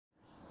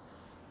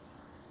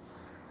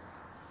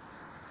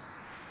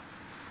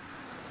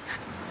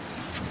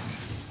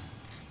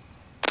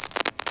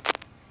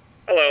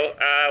hello.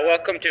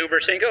 Welcome to Uber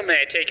Cinco.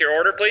 May I take your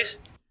order, please?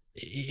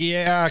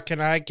 Yeah,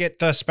 can I get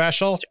the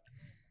special?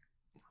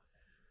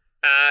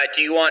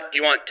 Do you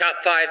want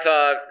top 5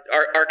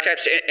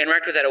 archetypes to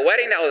interact with at a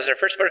wedding? That was our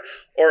first part.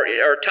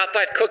 Or top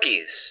 5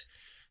 cookies?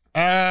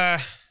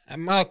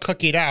 I'm all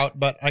cookied out,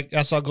 but I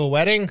guess I'll go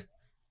wedding.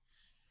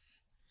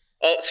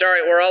 Oh,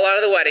 sorry, we're all out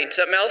of the wedding.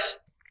 Something else?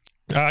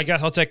 I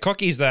guess I'll take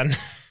cookies then.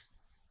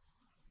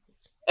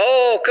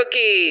 Oh,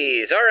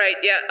 cookies. All right,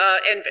 yeah.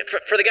 And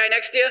for the guy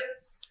next to you?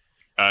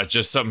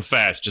 Just something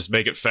fast. Just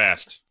make it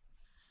fast.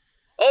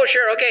 Oh,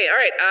 sure. Okay. All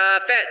right.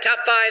 Top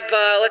 5.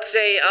 Let's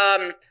say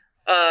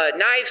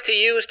knives to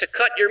use to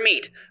cut your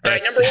meat. All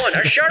right. Number 1,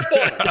 a sharp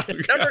one.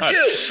 Number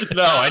 2,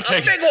 I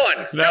take a big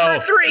one. No.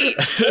 Number 3, one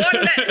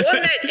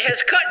that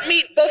has cut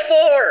meat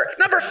before.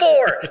 Number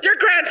 4, your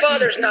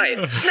grandfather's knife.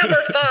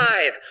 Number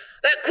 5,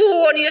 that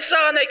cool one you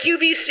saw in the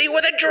QVC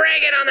with a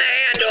dragon on the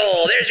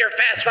handle. There's your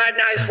fast 5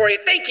 knives for you.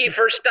 Thank you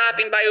for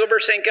stopping by Uber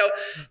Cinco.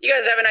 You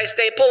guys have a nice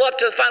day. Pull up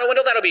to the final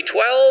window. That'll be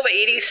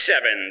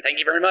 $12.87. Thank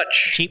you very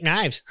much. Cheap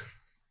knives.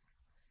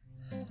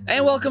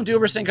 And welcome to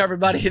Uber Cinco,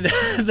 everybody, the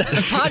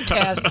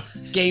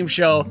podcast game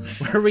show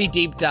where we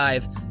deep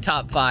dive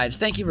top 5s.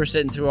 Thank you for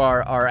sitting through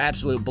our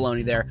absolute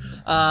baloney there.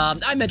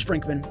 I'm Mitch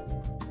Brinkman,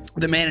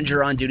 the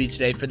manager on duty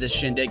today for this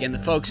shindig, and the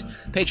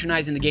folks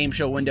patronizing the game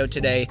show window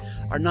today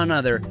are none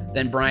other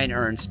than Brian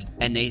Ernst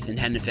and Nathan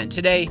Hennenfent.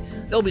 Today,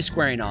 they'll be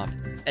squaring off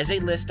as they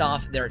list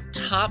off their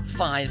top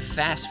 5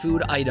 fast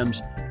food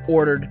items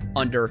ordered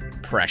under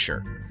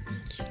pressure.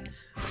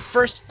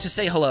 First, to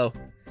say hello,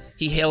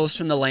 he hails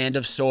from the land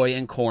of soy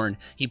and corn.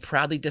 He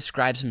proudly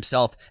describes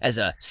himself as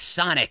a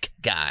Sonic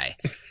guy.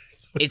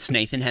 It's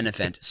Nathan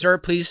Hennenfent. Sir,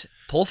 please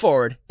pull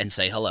forward and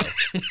say hello.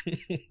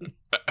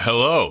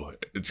 Hello.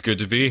 It's good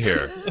to be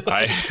here.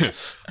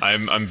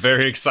 I'm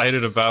very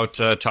excited about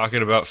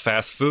talking about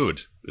fast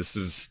food. This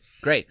is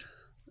great.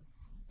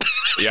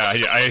 Yeah,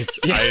 I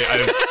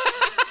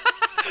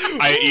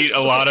eat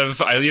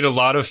a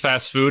lot of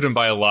fast food, and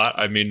by a lot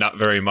I mean not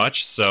very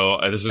much. So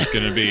this is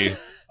going to be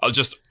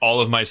just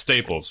all of my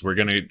staples. We're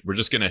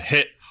just gonna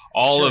hit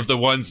all of the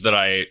ones that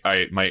I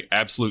my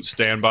absolute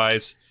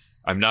standbys.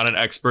 I'm not an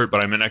expert,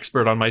 but I'm an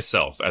expert on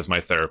myself, as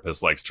my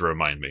therapist likes to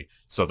remind me.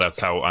 So that's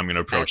how I'm gonna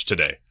approach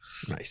today.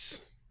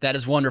 Nice. That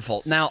is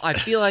wonderful. Now, I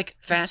feel like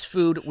fast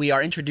food, we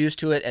are introduced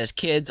to it as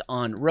kids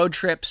on road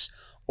trips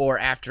or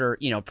after,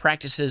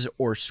 practices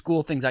or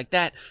school, things like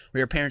that,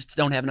 where your parents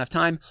don't have enough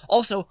time.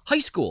 Also, high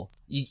school.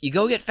 You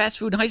go get fast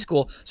food in high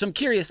school. So I'm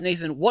curious,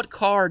 Nathan, what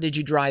car did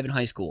you drive in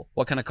high school?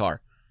 What kind of car?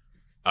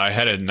 I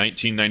had a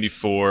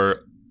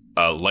 1994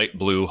 light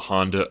blue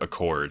Honda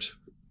Accord.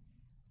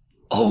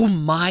 Oh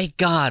my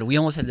God! We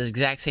almost had the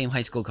exact same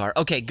high school car.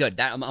 Okay, good.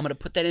 I'm gonna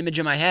put that image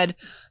in my head.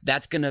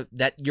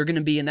 You're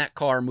gonna be in that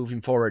car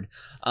moving forward.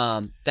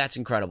 That's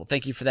incredible.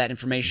 Thank you for that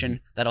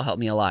information. That'll help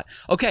me a lot.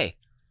 Okay,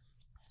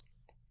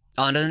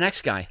 on to the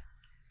next guy.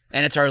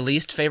 And it's our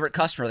least favorite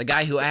customer, the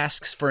guy who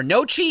asks for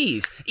no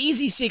cheese,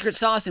 easy secret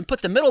sauce, and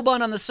put the middle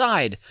bun on the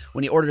side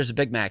when he orders a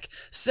Big Mac.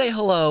 Say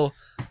hello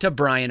to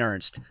Brian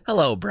Ernst.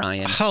 Hello,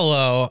 Brian.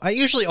 Hello. I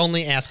usually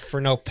only ask for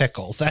no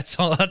pickles. That's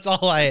all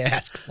I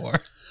ask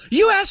for.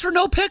 You ask for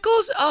no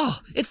pickles? Oh,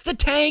 it's the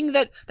tang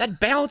that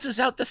balances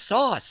out the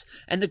sauce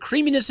and the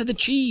creaminess of the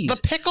cheese.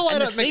 The pickle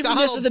at a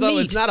McDonald's, though,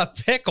 is not a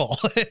pickle.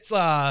 It's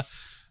a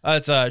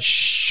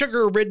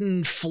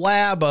sugar-ridden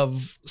flab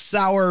of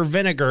sour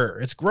vinegar.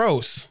 It's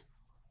gross.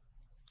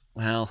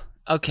 Well,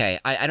 okay.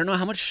 I don't know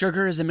how much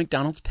sugar is in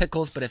McDonald's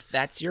pickles, but if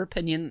that's your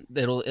opinion,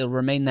 it'll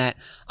remain that.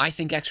 I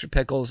think extra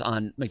pickles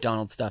on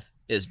McDonald's stuff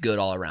is good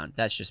all around.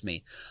 That's just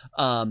me.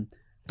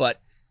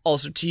 But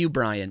also to you,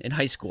 Brian, in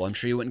high school, I'm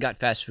sure you went and got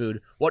fast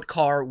food. What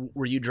car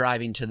were you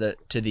driving to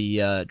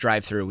the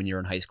drive-thru when you were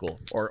in high school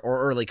or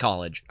early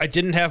college? I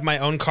didn't have my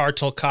own car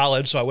till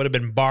college, so I would have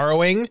been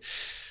borrowing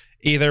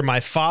either my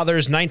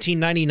father's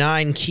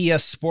 1999 Kia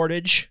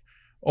Sportage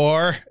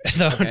or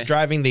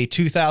driving the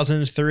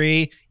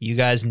 2003, you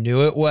guys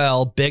knew it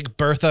well, Big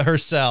Bertha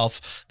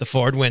herself, the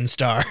Ford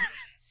Windstar.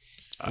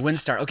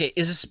 Windstar. Okay,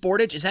 is a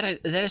Sportage, is that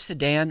a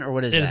sedan or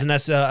what is that? It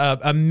is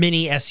a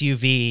mini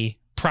SUV.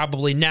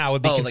 Probably now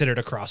would be considered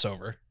a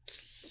crossover.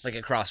 Like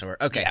a crossover.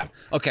 Okay. Yeah.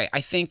 Okay. I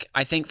think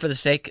for the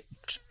sake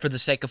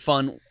of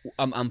fun,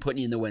 I'm putting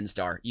you in the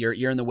Windstar.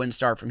 You're in the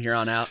Windstar from here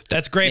on out.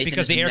 That's great. Nathan,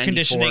 because the air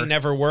conditioning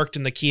never worked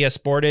in the Kia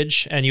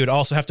Sportage, and you would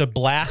also have to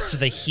blast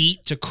the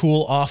heat to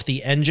cool off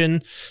the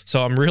engine.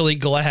 So I'm really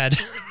glad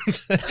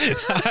I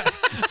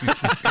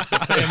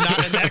am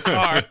not in that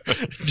car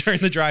during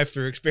the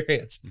drive-through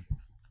experience.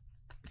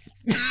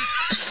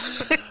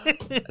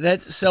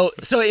 That's so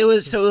it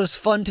was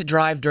fun to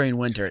drive during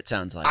winter, it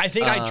sounds like. I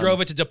think I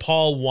drove it to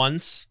DePaul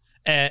once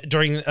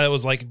during it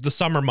was like the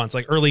summer months,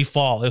 like early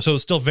fall, so it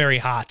was still very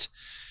hot,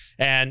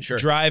 and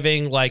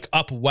driving like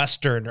up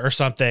Western or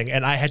something,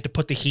 and I had to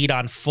put the heat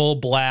on full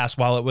blast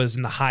while it was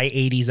in the high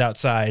 80s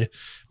outside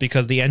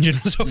because the engine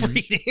was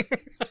overheating.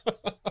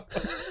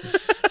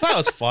 So that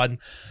was fun.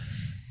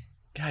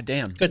 God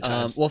damn. Good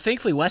times. Well,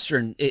 thankfully,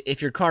 Western,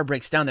 if your car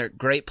breaks down there,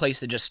 great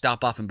place to just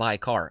stop off and buy a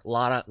car. A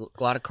lot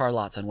of car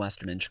lots on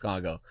Western in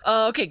Chicago.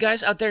 Okay,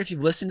 guys out there, if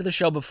you've listened to the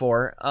show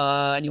before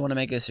and you want to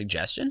make a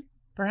suggestion,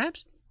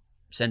 perhaps,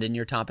 send in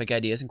your topic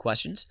ideas and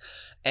questions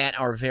at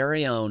our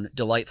very own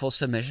delightful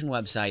submission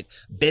website,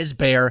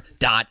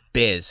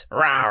 bizbear.biz.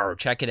 Rawr,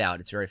 check it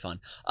out. It's very fun.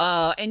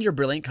 And your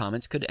brilliant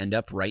comments could end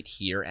up right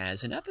here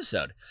as an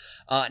episode.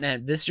 Now,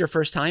 this is your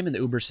first time in the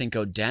Uber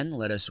Cinco den.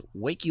 Let us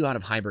wake you out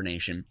of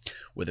hibernation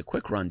with a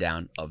quick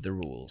rundown of the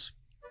rules.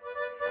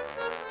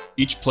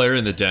 Each player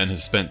in the den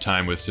has spent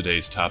time with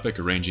today's topic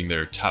arranging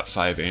their top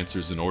 5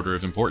 answers in order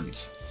of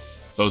importance.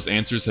 Those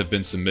answers have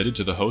been submitted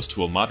to the host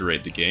who will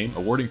moderate the game,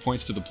 awarding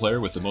points to the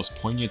player with the most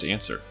poignant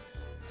answer.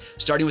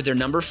 Starting with their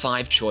number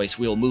 5 choice,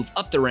 we will move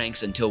up the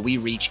ranks until we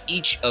reach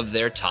each of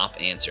their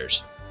top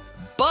answers.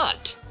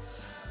 But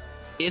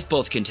if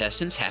both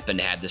contestants happen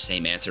to have the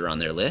same answer on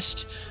their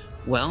list,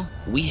 well,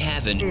 we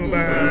have an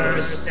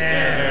Uber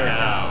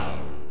stare-down.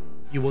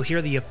 You will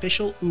hear the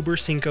official Uber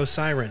Cinco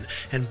siren,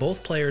 and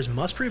both players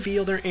must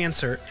reveal their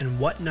answer and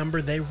what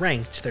number they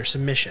ranked their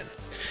submission.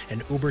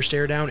 An Uber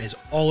stare down is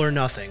all or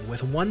nothing,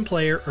 with one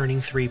player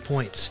earning 3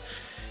 points.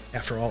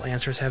 After all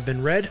answers have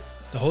been read,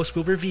 the host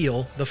will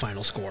reveal the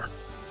final score.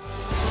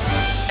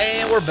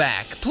 And we're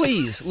back.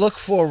 Please look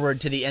forward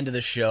to the end of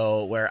the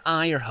show where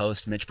I, your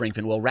host, Mitch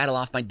Brinkman, will rattle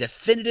off my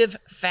definitive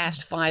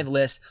Fast 5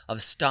 list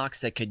of stocks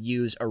that could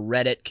use a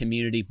Reddit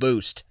community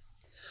boost.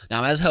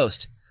 Now, as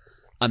host,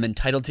 I'm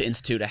entitled to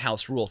institute a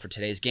house rule for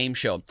today's game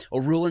show,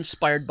 a rule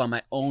inspired by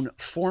my own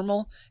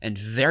formal and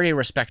very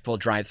respectful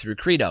drive-through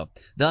credo.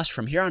 Thus,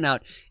 from here on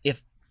out,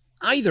 if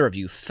either of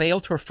you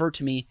fail to refer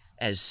to me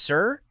as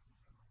sir,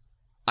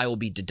 I will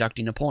be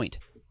deducting a point.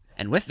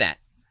 And with that,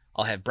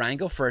 I'll have Brian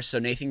go first so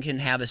Nathan can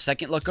have a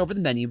second look over the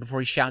menu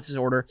before he shouts his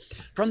order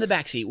from the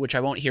backseat, which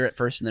I won't hear at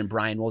first, and then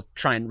Brian will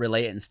try and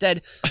relay it instead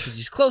because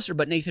he's closer,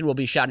 but Nathan will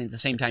be shouting at the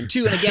same time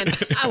too, and again,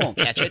 I won't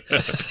catch it.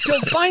 Till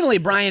finally,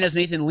 Brian has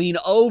Nathan lean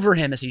over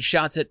him as he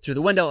shouts it through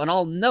the window, and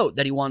I'll note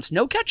that he wants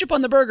no ketchup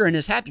on the burger in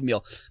his Happy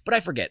Meal, but I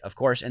forget, of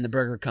course, and the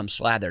burger comes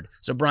slathered.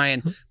 So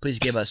Brian, please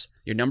give us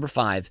your number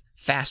 5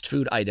 fast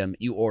food item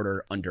you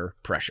order under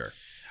pressure.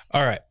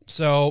 All right,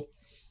 so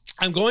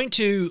I'm going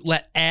to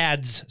let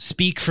ads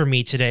speak for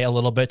me today a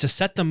little bit to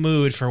set the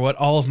mood for what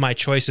all of my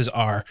choices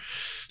are.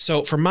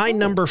 So for my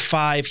number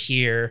 5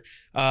 here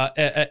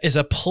is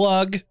a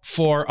plug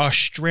for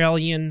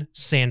Australian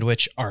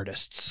sandwich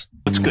artists.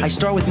 I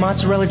start with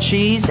mozzarella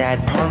cheese, add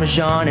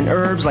Parmesan and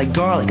herbs like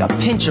garlic, a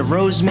pinch of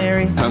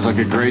rosemary. Sounds like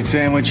a great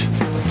sandwich.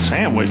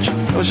 Sandwich?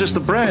 That was just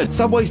the bread.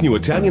 Subway's new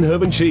Italian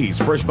herb and cheese,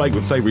 fresh baked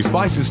with savory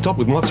spices, topped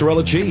with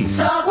mozzarella cheese.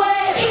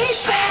 Subway,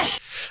 eat fresh!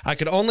 I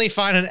could only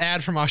find an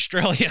ad from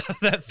Australia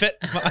that fit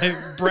my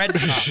bread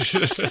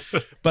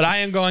cup. But I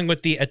am going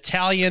with the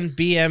Italian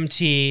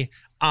BMT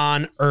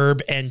on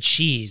herb and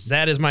cheese.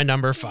 That is my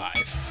number 5.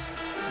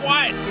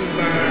 What?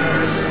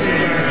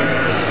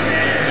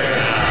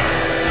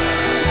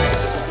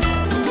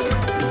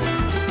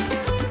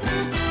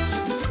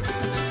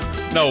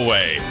 No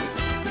way.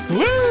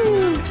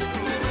 Woo!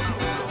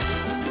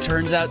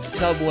 Turns out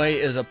Subway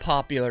is a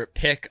popular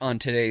pick on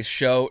today's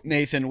show.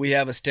 Nathan, we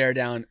have a stare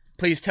down.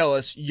 Please tell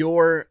us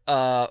your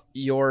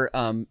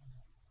Italian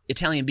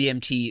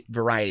BMT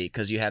variety,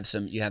 because you have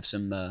some.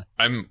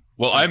 I'm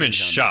in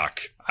shock.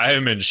 I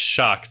am in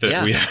shock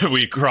that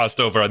we crossed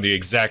over on the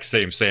exact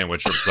same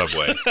sandwich from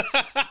Subway.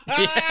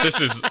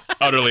 This is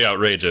utterly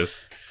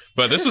outrageous.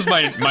 But this was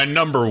my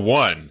number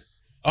 1.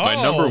 My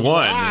number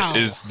 1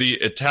 is the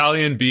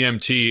Italian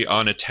BMT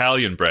on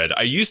Italian bread.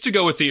 I used to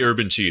go with the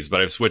urban cheese,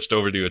 but I've switched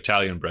over to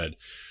Italian bread.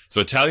 So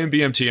Italian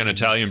BMT on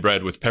Italian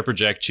bread with pepper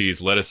jack cheese,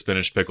 lettuce,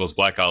 spinach, pickles,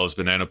 black olives,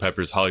 banana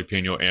peppers,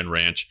 jalapeno, and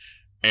ranch.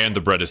 And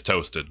the bread is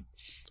toasted.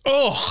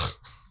 Oh,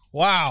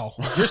 wow.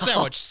 Your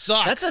sandwich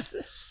sucks.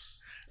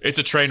 It's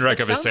a train wreck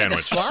of a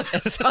sandwich.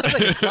 It sounds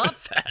like a slop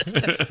fest.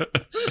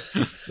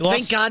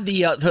 Thank God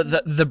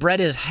the bread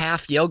is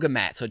half yoga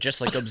mat, so it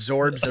just like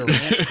absorbs the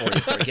ranch for you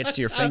before it gets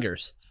to your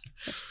fingers.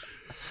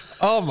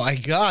 Oh my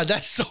God,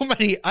 that's so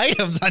many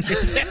items on your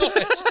sandwich.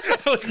 I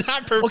was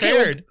not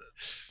prepared. Okay, well,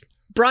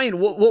 Brian,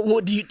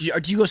 what do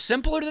you go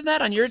simpler than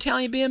that on your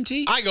Italian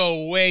BMT? I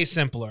go way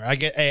simpler. I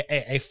get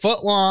a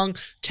foot-long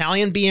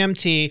Italian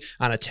BMT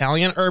on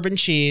Italian urban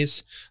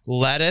cheese,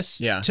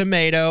 lettuce,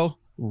 tomato,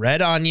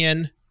 red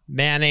onion,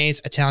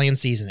 mayonnaise, Italian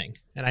seasoning.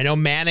 And I know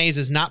mayonnaise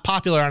is not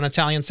popular on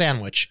Italian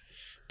sandwich,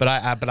 but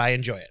I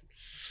enjoy it.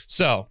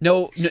 So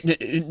no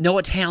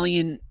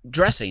Italian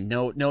dressing,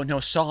 no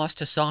sauce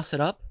to sauce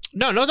it up.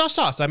 No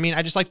sauce. I mean,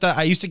 I just like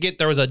I used to get,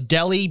 there was a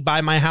deli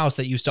by my house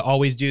that used to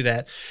always do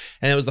that.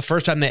 And it was the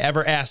first time they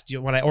ever asked,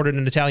 when I ordered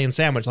an Italian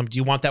sandwich, do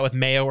you want that with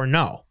mayo or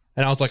no?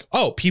 And I was like,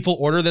 oh, people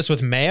order this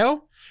with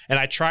mayo? And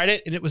I tried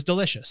it and it was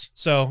delicious.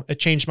 So it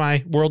changed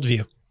my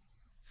worldview.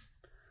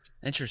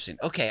 Interesting.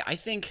 Okay, I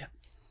think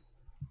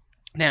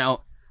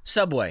now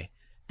Subway.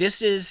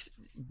 This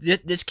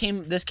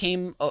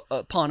came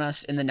upon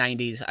us in the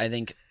 90s. I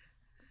think,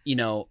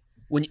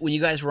 when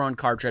you guys were on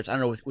car trips, I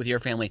don't know with your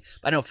family,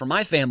 but I know for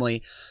my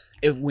family,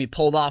 if we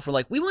pulled off, we're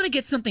like, we want to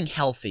get something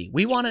healthy.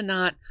 We want to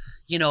not,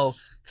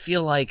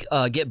 feel like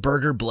get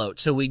burger bloat.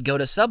 So we'd go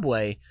to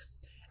Subway.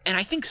 And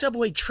I think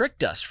Subway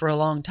tricked us for a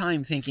long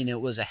time thinking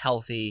it was a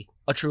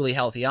truly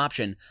healthy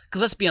option.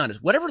 Because let's be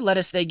honest, whatever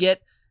lettuce they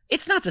get,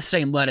 it's not the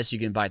same lettuce you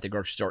can buy at the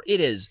grocery store. It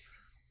is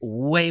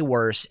way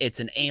worse. It's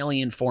an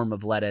alien form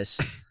of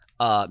lettuce.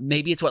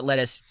 Maybe it's what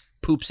lettuce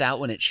poops out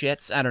when it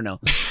shits. I don't know.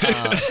 But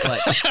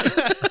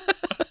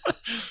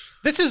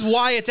this is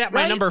why it's at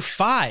my number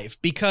 5,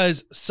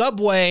 because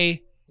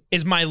Subway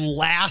is my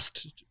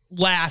last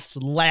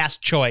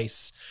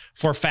choice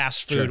for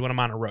fast food when I'm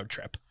on a road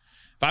trip.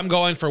 If I'm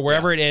going for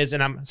wherever it is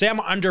and I'm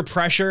under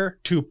pressure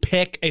to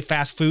pick a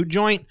fast food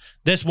joint,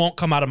 this won't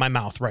come out of my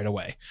mouth right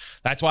away.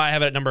 That's why I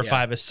have it at number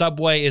 5. Is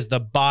Subway is the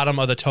bottom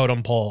of the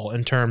totem pole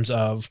in terms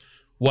of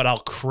what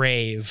I'll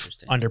crave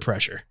under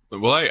pressure.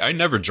 Well, I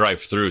never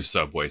drive through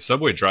Subway.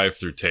 Subway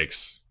drive-through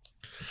takes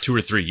 2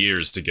 or 3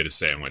 years to get a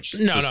sandwich.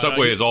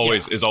 Subway is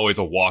always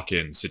a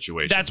walk-in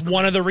situation. That's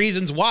one of the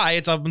reasons why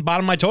it's on the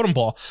bottom of my totem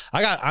pole.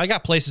 I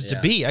got places to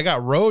be. I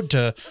got road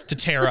to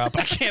tear up.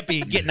 I can't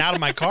be getting out of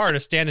my car to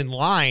stand in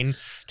line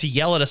to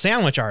yell at a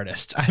sandwich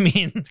artist. I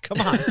mean, come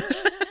on.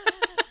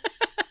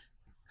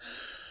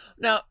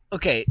 Now,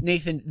 okay,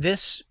 Nathan,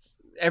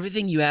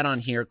 everything you add on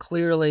here,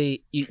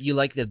 clearly you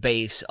like the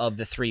base of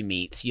the 3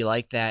 meats. You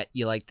like that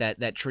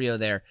trio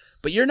there.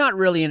 But you're not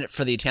really in it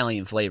for the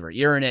Italian flavor.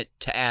 You're in it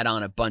to add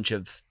on a bunch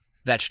of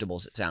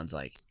vegetables, it sounds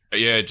like.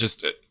 Yeah,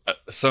 just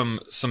some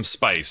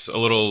spice, a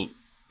little.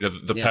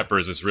 The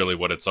peppers is really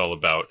what it's all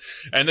about.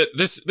 And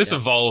this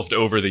evolved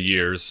over the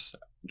years.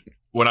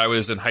 When I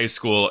was in high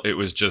school, it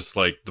was just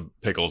like the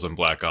pickles and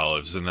black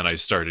olives, and then I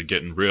started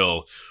getting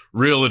real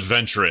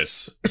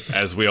adventurous,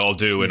 as we all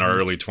do in our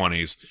early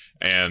 20s,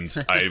 and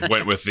I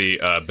went with the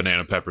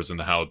banana peppers and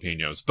the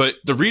jalapenos. But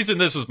the reason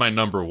this was my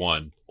number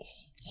 1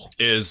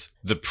 is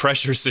the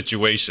pressure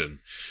situation.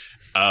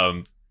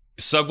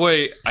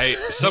 Subway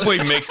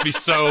makes me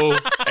so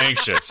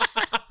anxious.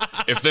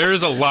 If there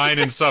is a line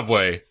in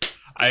Subway,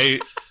 I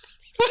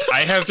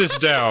have this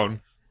down.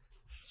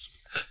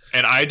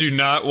 And I do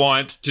not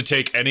want to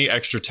take any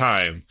extra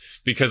time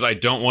because I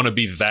don't want to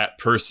be that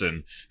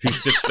person who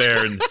sits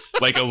there and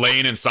like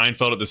Elaine and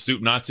Seinfeld at the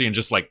Soup Nazi and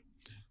just like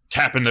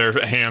tapping their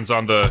hands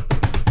on the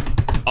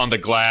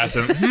glass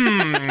and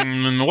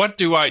what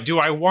do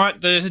I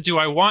want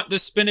the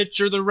spinach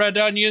or the red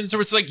onions?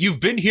 Or it's like, you've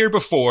been here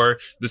before.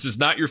 This is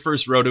not your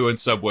first rodeo in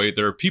Subway.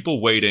 There are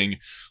people waiting.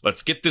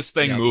 Let's get this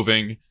thing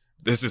moving.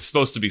 This is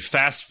supposed to be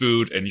fast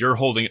food, and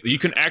you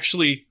can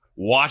actually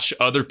watch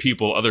other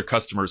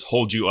customers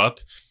hold you up,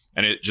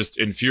 and it just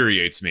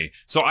infuriates me.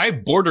 So I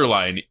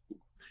borderline,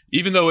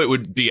 even though it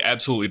would be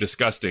absolutely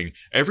disgusting,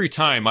 every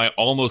time I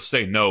almost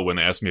say no when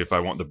they ask me if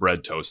I want the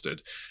bread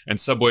toasted. And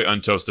Subway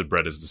untoasted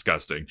bread is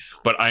disgusting.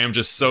 But I am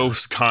just so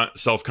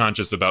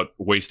self-conscious about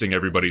wasting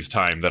everybody's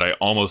time that I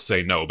almost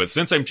say no. But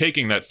since I'm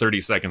taking that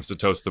 30 seconds to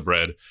toast the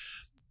bread,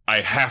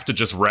 I have to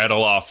just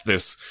rattle off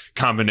this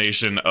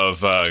combination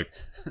of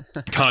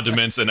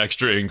condiments and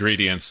extra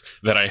ingredients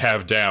that I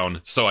have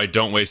down so I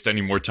don't waste any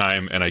more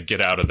time and I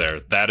get out of there.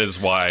 That is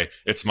why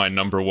it's my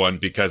number 1,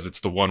 because it's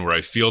the one where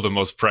I feel the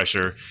most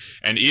pressure.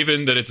 And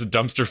even that it's a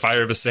dumpster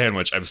fire of a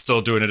sandwich, I'm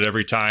still doing it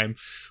every time.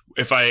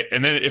 If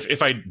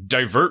I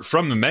divert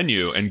from the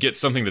menu and get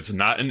something that's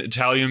not an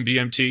Italian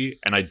BMT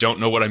and I don't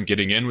know what I'm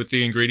getting in with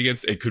the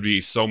ingredients, it could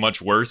be so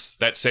much worse.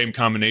 That same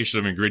combination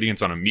of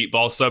ingredients on a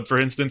meatball sub, for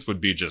instance,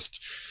 would be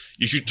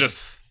you should just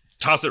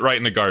toss it right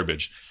in the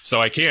garbage.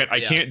 So I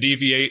can't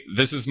deviate.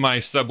 This is my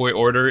Subway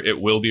order. It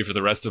will be for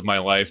the rest of my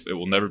life. It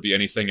will never be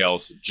anything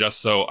else,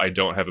 just so I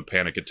don't have a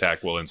panic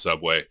attack while in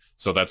Subway.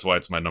 So that's why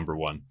it's my number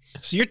 1.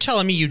 So you're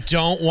telling me you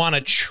don't want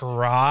to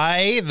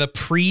try the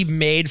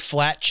pre-made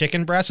flat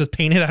chicken breast with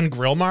painted on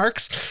grill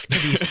marks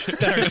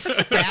that are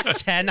stacked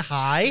 10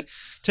 high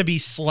to be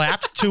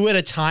slapped 2 at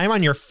a time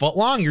on your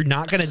footlong? You're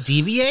not going to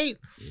deviate?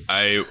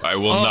 I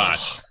will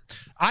not.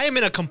 I am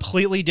in a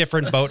completely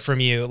different boat from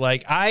you.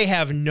 Like, I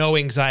have no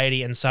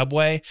anxiety in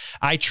Subway.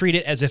 I treat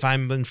it as if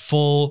I'm in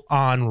full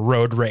on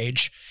road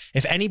rage.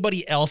 If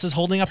anybody else is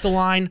holding up the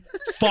line,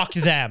 fuck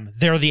them.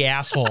 They're the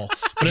asshole.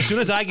 But as soon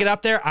as I get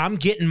up there, I'm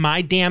getting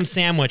my damn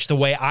sandwich the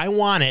way I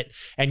want it.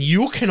 And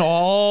you can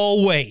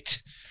all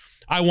wait.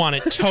 I want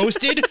it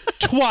toasted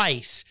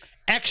twice.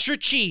 Extra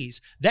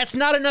cheese. That's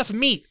not enough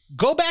meat.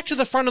 Go back to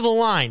the front of the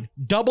line.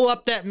 Double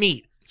up that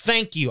meat.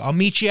 Thank you. I'll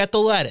meet you at the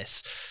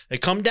lettuce. They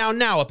come down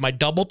now with my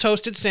double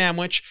toasted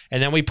sandwich,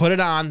 and then we put it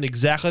on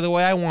exactly the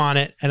way I want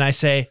it, and I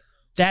say,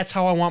 that's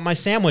how I want my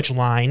sandwich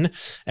line,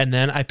 and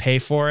then I pay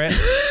for it,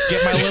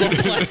 get my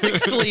little plastic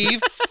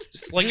sleeve,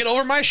 sling it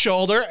over my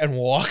shoulder, and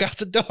walk out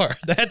the door.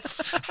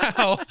 That's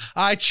how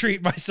I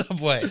treat my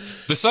Subway.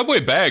 The Subway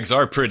bags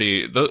are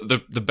pretty.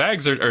 The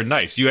bags are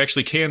nice. You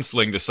actually can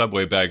sling the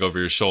Subway bag over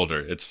your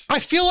shoulder. I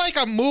feel like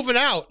I'm moving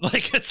out.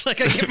 Like it's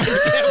like I get my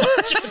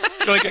sandwich.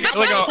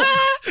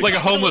 like a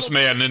homeless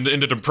man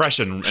into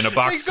depression in a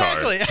boxcar.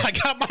 Exactly. I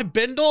got my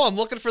bindle. I'm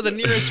looking for the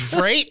nearest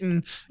freight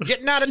and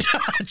getting out of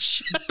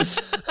Dodge.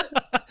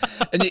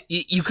 And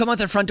you come out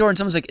the front door and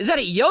someone's like, is that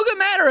a yoga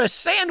mat or a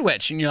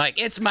sandwich? And you're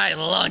like, it's my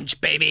lunch,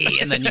 baby.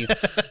 And then you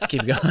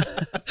keep going.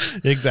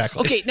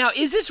 Exactly. Okay, now,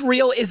 is this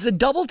real? Is the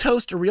double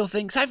toast a real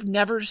thing? Because I've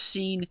never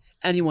seen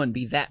anyone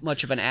be that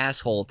much of an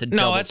asshole to double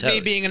toast. No, that's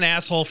me being an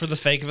asshole for the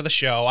sake of the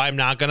show. I'm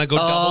not going to go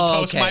double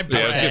toast my bread.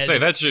 Yeah, I was going to say,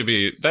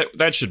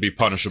 that should be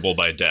punishable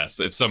by death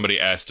if somebody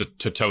asked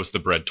to toast the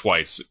bread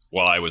twice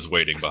while I was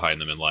waiting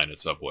behind them in line at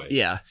Subway.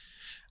 Yeah.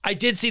 I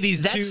did see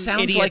these that two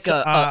sounds idiots,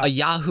 like a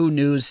Yahoo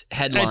News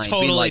headline. It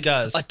totally like,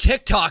 does. A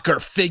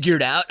TikToker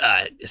figured out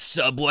a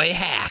Subway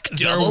hack.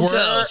 Double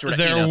toast.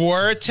 There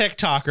were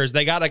TikTokers.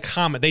 They got a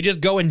comment. They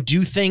just go and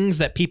do things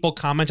that people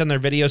comment on their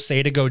videos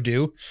say to go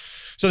do.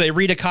 So they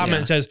read a comment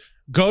and says,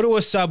 go to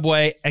a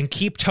Subway and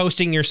keep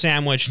toasting your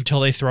sandwich until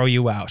they throw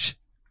you out.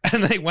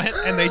 And they went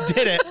and they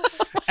did it.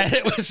 And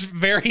it was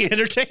very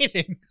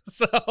entertaining.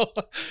 So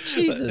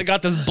they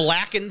got this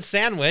blackened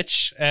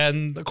sandwich.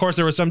 And of course,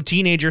 there was some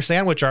teenager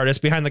sandwich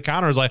artist behind the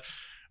counter who was like,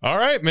 all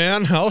right,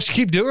 man, I'll just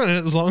keep doing it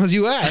as long as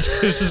you ask.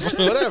 This is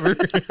whatever.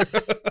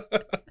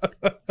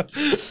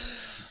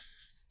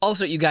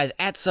 Also, you guys,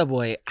 at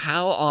Subway,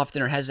 how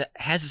often or has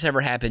this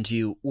ever happened to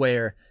you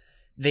where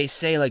they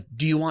say, like,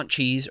 do you want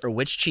cheese or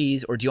which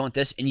cheese or do you want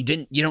this? And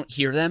you don't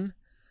hear them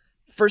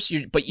first,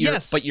 but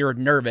you're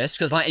nervous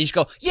because you just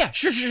go, yeah,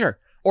 sure.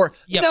 Or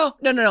no.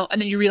 And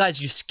then you realize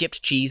you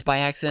skipped cheese by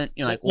accident.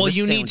 You're like, well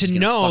you need to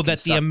know that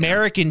the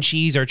American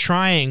cheese are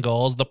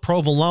triangles, the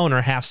provolone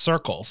are half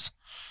circles.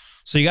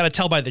 So you got to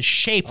tell by the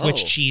shape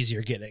which cheese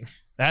you're getting.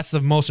 That's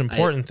the most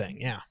important thing.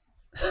 Yeah.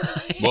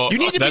 Well,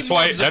 that's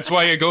why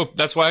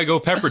I go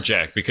pepper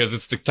jack, because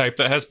it's the type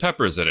that has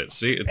peppers in it.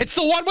 See, it's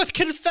the one with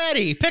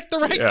confetti. Pick the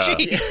right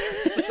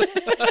cheese.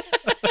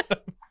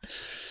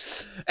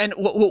 And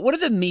what are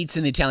the meats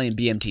in the Italian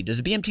BMT?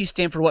 Does the BMT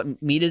stand for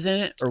what meat is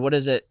in it, or what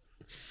is it?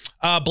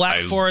 Black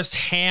Forest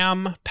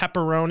ham,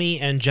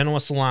 pepperoni, and Genoa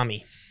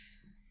salami.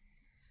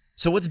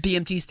 So what's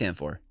BMT stand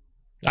for?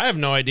 I have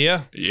no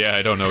idea. Yeah,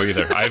 I don't know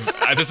either.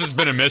 This has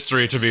been a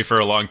mystery to me for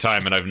a long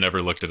time, and I've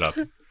never looked it up.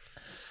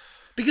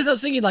 Because I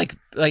was thinking, like,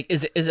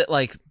 is it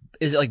like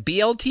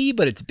BLT,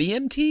 but it's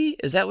BMT?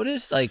 Is that what it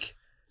is? Like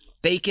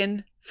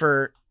bacon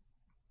for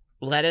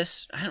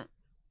lettuce?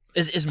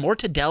 Is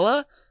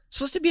mortadella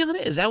supposed to be on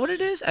it? Is that what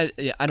it is? I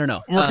don't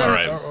know. All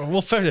right.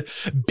 We'll figure it.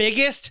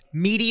 Biggest,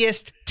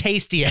 meatiest,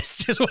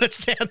 tastiest is what it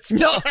stands for.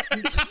 No.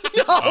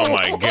 Oh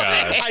my God.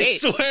 I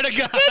swear to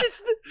God.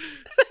 That's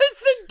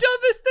the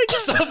dumbest thing.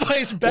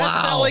 Subway's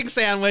best-selling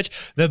sandwich,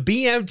 the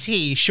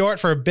BMT, short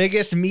for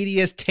biggest,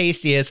 meatiest,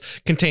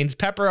 tastiest, contains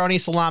pepperoni,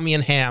 salami,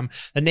 and ham.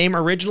 The name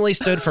originally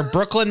stood for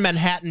Brooklyn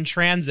Manhattan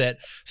Transit.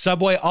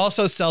 Subway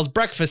also sells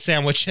breakfast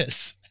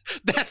sandwiches.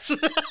 That's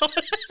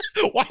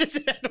why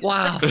is it?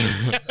 Wow.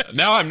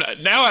 now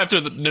after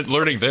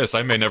learning this,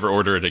 I may never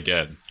order it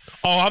again.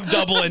 Oh, I'm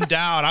doubling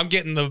down. I'm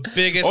getting the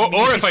biggest.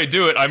 Or if I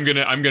do it, I'm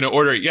gonna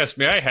order it. Yes,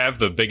 may I have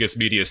the biggest,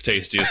 meatiest,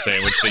 tastiest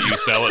sandwich that you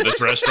sell at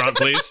this restaurant,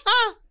 please?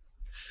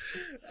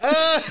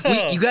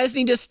 You guys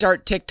need to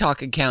start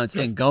TikTok accounts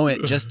and go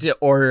in just to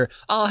order.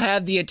 I'll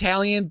have the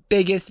Italian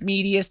biggest,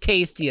 meatiest,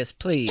 tastiest,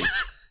 please.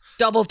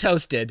 Double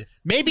toasted.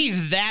 Maybe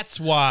that's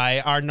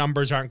why our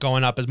numbers aren't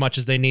going up as much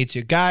as they need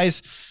to.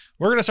 Guys,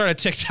 we're going to start a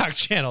TikTok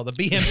channel, the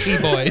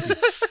BMT Boys,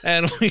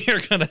 and we are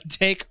going to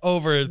take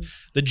over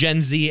the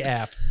Gen Z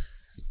app.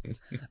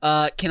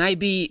 Can I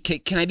be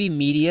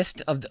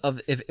meatiest of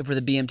for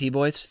the BMT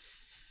Boys?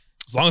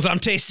 As long as I'm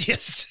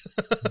tastiest.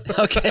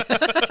 Okay.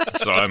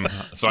 So I'm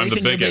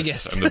the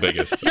biggest. I'm the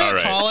biggest. You're all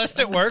right. The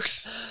tallest. It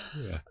works.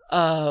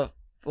 Yeah.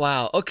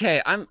 Wow.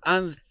 Okay. I'm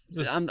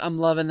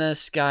loving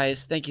this,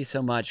 guys. Thank you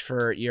so much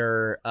for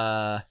your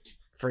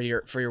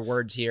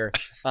words here.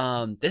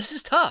 This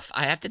is tough.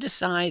 I have to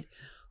decide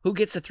who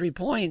gets the 3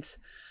 points,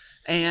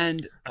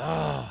 and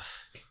I'm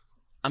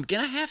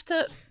gonna have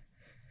to.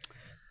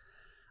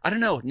 I don't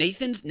know.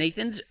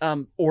 Nathan's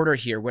order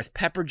here with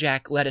pepper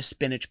jack, lettuce,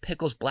 spinach,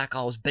 pickles, black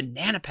olives,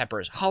 banana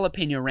peppers,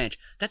 jalapeno ranch.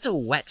 That's a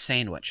wet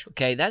sandwich.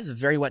 Okay, that's a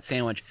very wet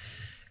sandwich,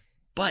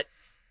 but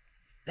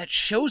that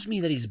shows me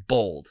that he's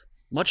bold.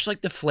 Much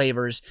like the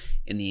flavors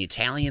in the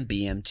Italian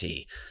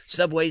BMT,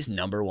 Subway's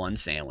 #1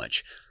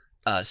 sandwich.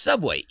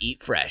 Subway,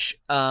 eat fresh.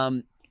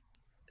 So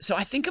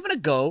I think I'm going to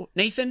go.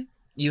 Nathan,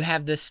 you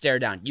have this stare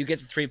down. You get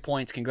the 3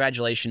 points.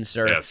 Congratulations,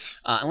 sir.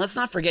 Yes. And let's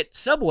not forget,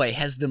 Subway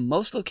has the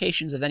most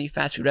locations of any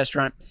fast food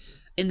restaurant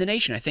in the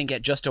nation. I think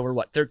at just over,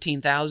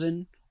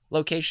 13,000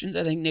 locations,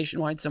 I think,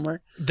 nationwide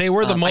somewhere. They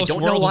were the most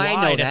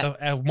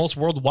worldwide, most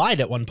worldwide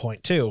at one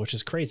point, too, which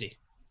is crazy.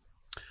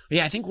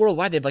 Yeah, I think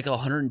worldwide they have like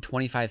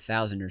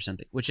 125,000 or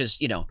something, which is,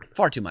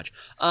 far too much.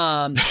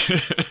 Wow.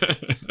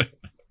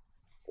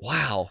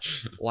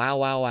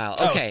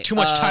 Okay. Too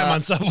much time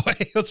on Subway.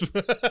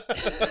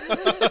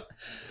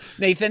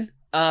 Nathan,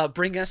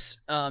 bring us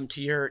to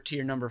your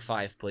number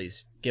 5,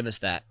 please. Give us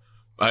that.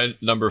 My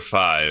number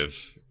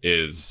 5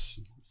 is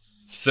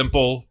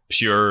simple,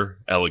 pure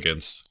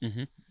elegance.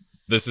 Mm-hmm.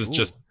 This is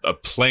just a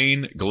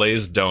plain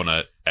glazed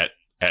donut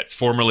at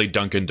formerly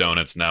Dunkin'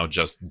 Donuts, now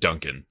just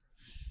Dunkin'.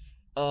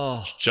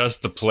 Oh,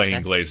 just the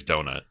plain glazed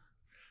donut.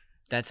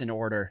 That's an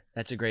order.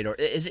 That's a great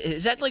order.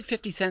 Is that like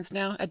 50 cents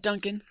now at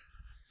Dunkin'?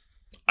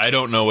 I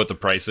don't know what the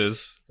price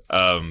is.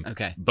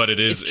 Okay. But it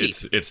is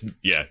it's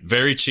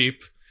very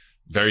cheap,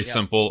 very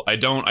simple. I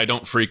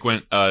don't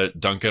frequent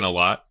Dunkin' a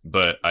lot,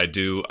 but I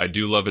do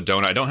love a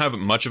donut. I don't have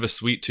much of a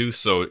sweet tooth,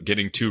 so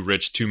getting too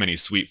rich, too many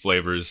sweet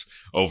flavors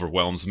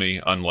overwhelms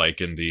me,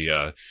 unlike in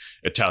the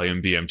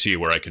Italian BMT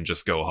where I can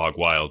just go hog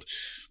wild.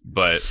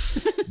 But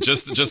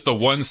just the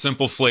one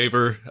simple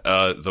flavor,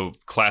 the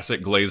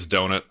classic glazed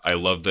donut. I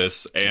love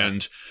this,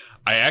 and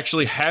I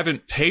actually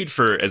haven't paid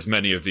for as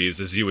many of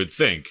these as you would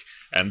think.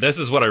 And this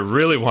is what I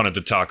really wanted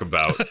to talk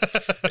about.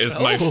 Is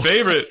my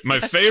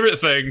favorite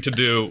thing to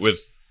do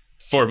with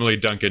formerly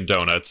Dunkin'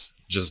 Donuts,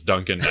 just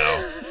Dunkin'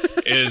 now,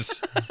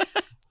 is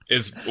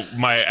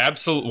my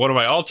one of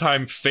my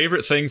all-time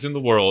favorite things in the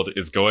world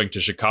is going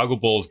to Chicago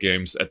Bulls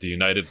games at the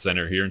United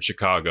Center here in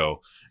Chicago.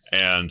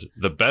 And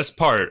the best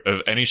part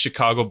of any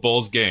Chicago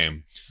Bulls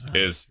game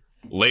is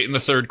late in the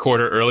third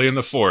quarter, early in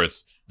the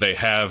fourth, they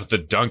have the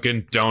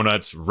Dunkin'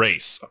 Donuts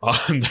race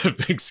on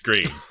the big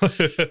screen.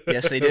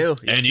 Yes, they do.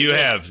 Yes, and you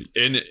have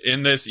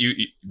in this,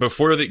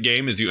 before the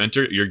game, as you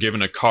enter, you're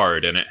given a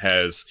card, and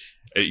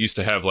it used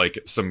to have like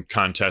some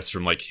contests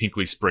from like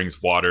Hinkley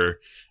Springs Water,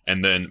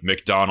 and then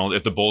McDonald's.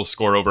 If the Bulls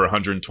score over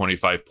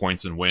 125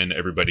 points and win,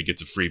 everybody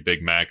gets a free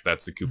Big Mac.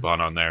 That's the coupon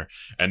on there.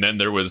 And then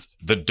there was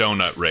the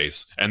donut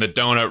race, and the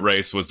donut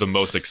race was the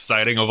most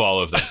exciting of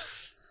all of them.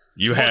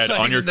 You had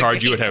on your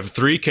card, you would have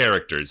 3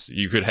 characters.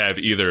 You could have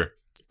either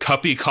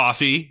Cuppy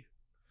Coffee,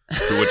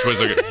 which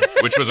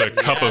was a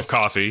cup of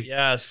coffee.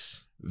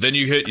 Yes. Then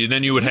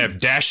you would have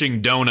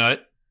Dashing Donut,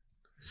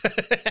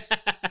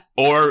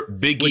 or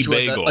Biggie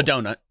Bagel. A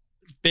donut.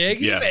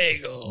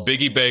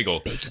 Biggie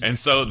Bagel. And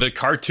so the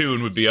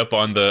cartoon would be up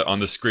on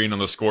the screen on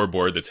the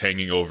scoreboard that's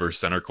hanging over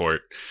center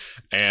court,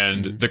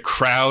 and the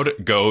crowd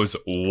goes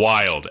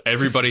wild.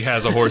 Everybody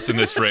has a horse in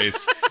this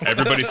race.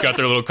 Everybody's got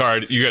their little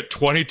card. You got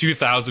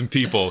 22,000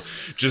 people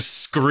just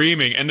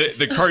screaming, and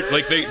the cart,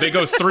 like they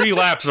go 3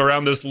 laps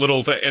around this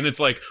little thing, and it's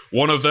like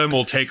one of them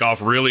will take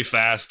off really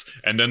fast,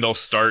 and then they'll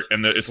start,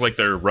 and it's like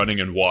they're running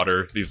in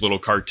water. These little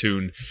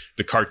cartoon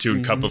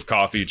cup of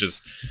coffee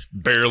just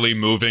barely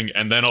moving,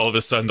 and then all of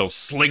a sudden they'll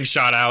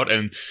slingshot out,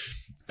 and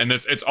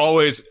this it's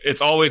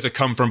always a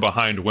come from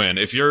behind win.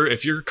 If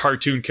your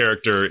cartoon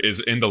character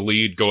is in the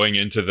lead going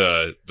into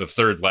the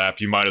third lap,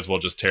 you might as well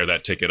just tear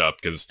that ticket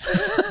up, because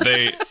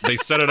they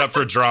set it up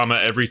for drama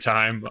every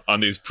time on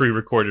these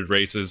pre-recorded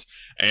races,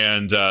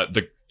 and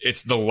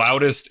it's the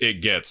loudest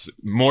it gets.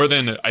 More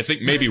than, I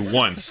think, maybe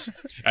once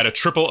at a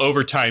triple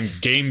overtime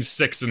game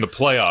 6 in the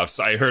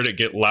playoffs, I heard it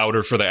get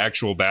louder for the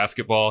actual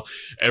basketball.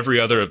 Every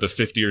other of the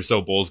 50 or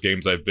so Bulls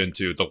games I've been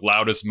to, the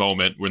loudest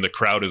moment when the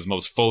crowd is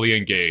most fully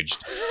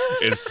engaged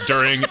is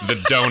during the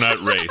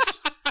donut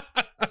race.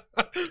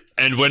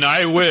 And when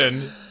I win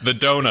the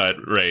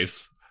donut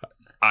race,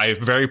 I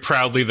very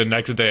proudly the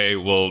next day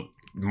will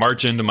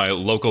march into my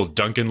local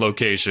Dunkin'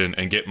 location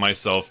and get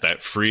myself that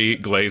free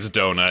glazed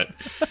donut.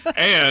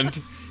 And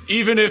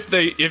even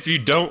if you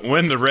don't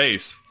win the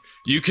race,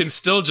 you can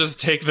still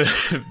just take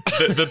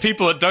the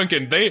people at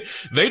Dunkin'.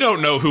 They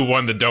don't know who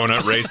won the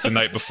donut race the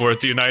night before at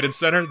the United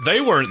Center.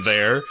 They weren't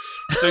there,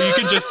 so you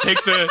can just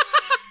take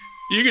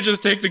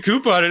the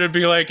coupon and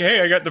be like, hey,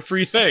 I got the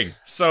free thing.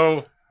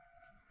 So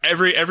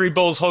every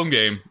Bulls home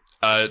game,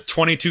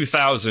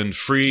 22,000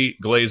 free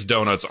glazed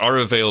donuts are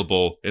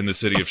available in the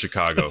city of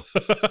Chicago.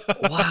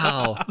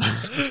 Wow.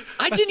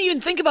 I didn't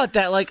even think about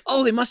that. Like,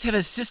 oh, they must have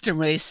a system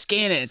where they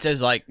scan it. It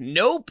says like,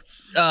 nope,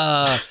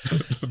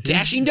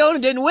 Dashing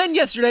Donut didn't win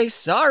yesterday.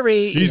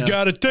 Sorry. He's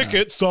got a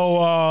ticket, so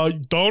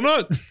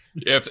donut.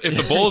 If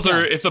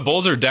the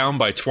Bulls are down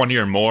by 20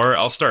 or more,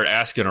 I'll start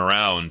asking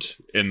around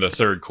in the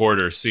third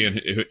quarter, seeing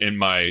in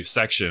my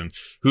section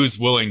who's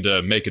willing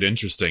to make it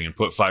interesting and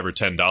put $5 or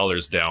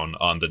 $10 down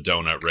on the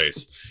donut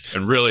race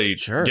and really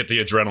get the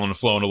adrenaline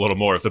flowing a little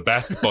more. If the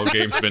basketball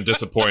game's been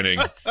disappointing,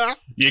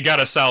 you got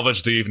to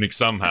salvage the evening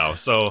somehow.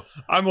 So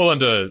I'm willing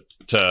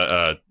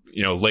to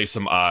lay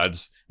some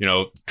odds.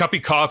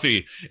 Cuppy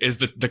Coffee is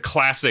the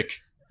classic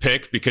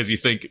pick because you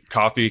think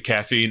coffee,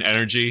 caffeine,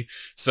 energy.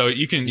 So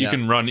you can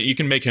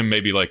make him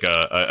maybe like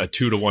a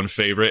 2-to-1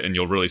 favorite, and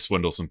you'll really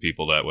swindle some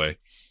people that way.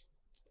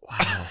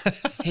 Wow.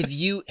 Have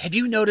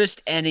you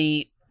noticed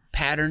any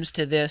patterns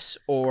to this,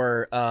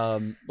 or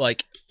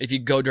like if you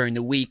go during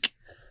the week,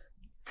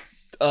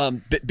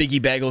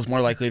 Biggie Bagel is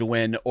more likely to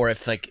win, or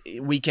if like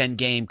weekend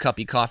game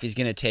Cuppy Coffee is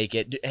going to take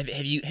it?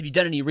 Have you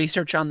done any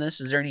research on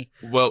this? Is there any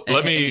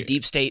any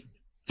deep state?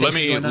 Let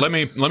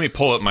me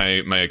pull up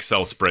my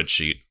Excel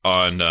spreadsheet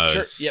on.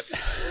 Sure. Yep.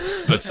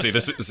 Let's see.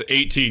 This is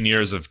 18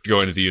 years of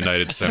going to the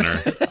United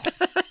Center.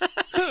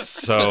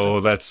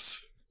 So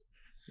that's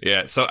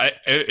So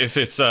if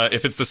it's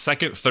the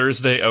second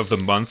Thursday of the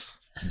month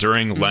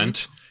during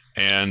Lent,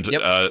 and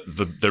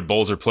their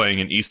Bulls are playing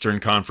an Eastern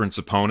Conference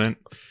opponent,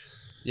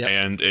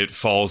 and it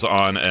falls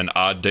on an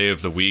odd day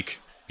of the week,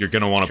 you're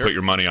gonna want to put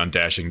your money on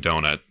Dashing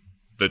Donut.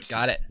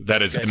 Got it.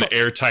 That is an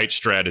airtight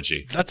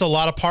strategy. That's a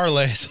lot of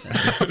parlays.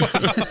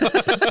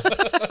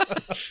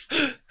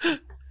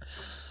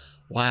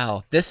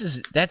 Wow,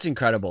 that's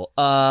incredible.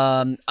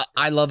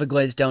 I love a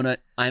glazed donut.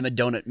 I'm a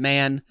donut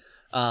man.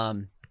 I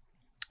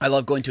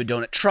love going to a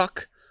donut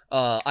truck.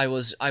 I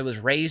was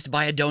raised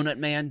by a donut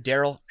man.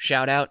 Daryl,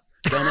 shout out,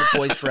 Donut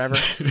Boys forever.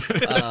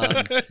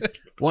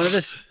 One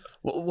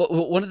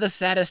of the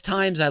saddest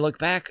times I look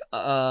back.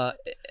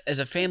 As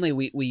a family,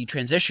 we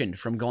transitioned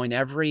from going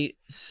every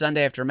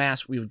Sunday after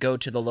Mass. We would go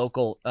to the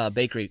local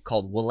bakery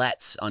called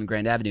Willette's on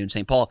Grand Avenue in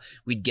St. Paul.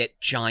 We'd get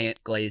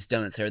giant glazed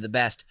donuts. They're the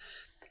best.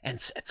 And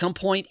at some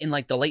point in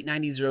like the late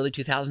 90s, early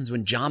 2000s,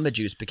 when Jamba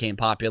Juice became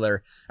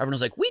popular, everyone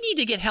was like, we need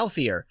to get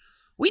healthier.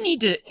 We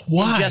need to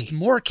ingest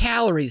more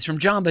calories from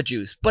Jamba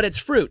Juice, but it's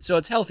fruit, so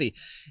it's healthy.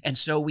 And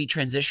so we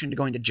transitioned to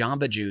going to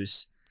Jamba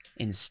Juice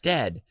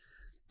instead.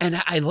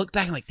 And I look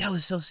back and I'm like, that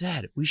was so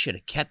sad. We should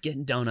have kept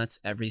getting donuts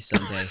every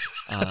Sunday.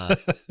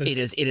 It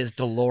is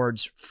the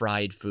Lord's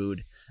fried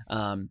food.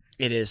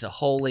 It is a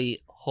holy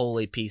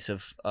piece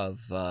of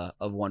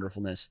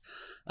wonderfulness.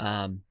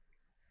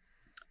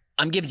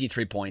 I'm giving you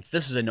 3 points.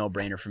 This is a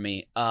no-brainer for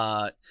me.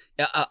 I'll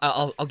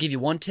give you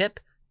one tip.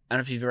 I don't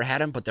know if you've ever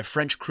had them, but the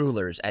French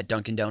crullers at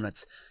Dunkin'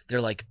 Donuts,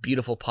 they're like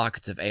beautiful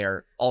pockets of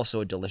air.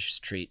 Also a delicious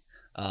treat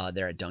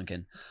there at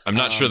Dunkin'. I'm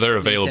not sure they're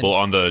available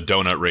on the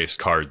donut race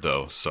card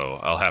though, so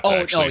I'll have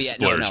to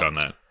splurge on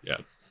that. Yeah.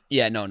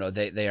 Yeah, no,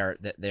 they are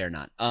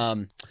not.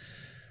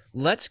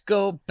 Let's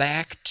go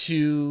back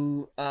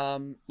to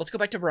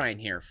Brian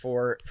here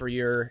for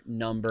your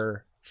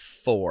number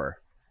 4.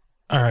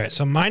 All right,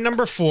 so my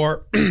number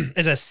 4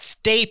 is a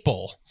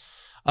staple.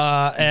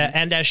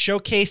 And as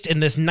showcased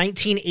in this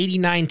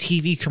 1989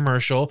 TV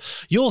commercial,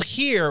 you'll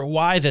hear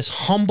why this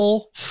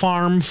humble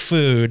farm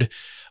food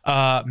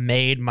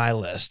made my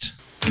list.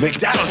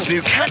 McDonald's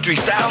new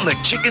country-style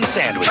McChicken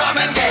sandwich. Come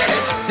and get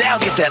it. Now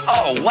get that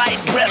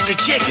all-white breasted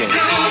chicken.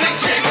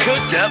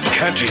 Cooked up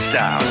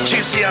country-style.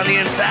 Juicy on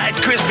the inside,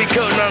 crispy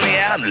coating on the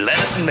out, and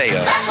lettuce and mayo.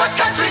 That's what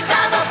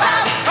country-style's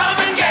about. Come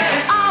and get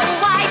it.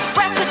 All-white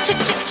breasted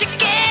chicken.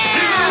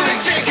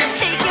 Take it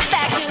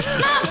back to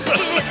the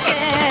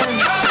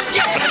kitchen. Come and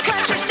get it.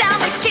 Country-style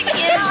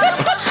McChicken on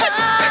the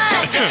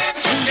hunt.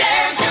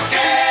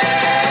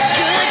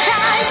 Good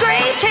time,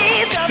 great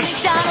taste of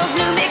McDonald's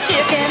new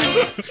McChicken.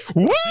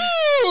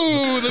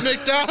 Woo! The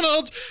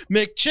McDonald's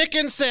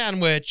McChicken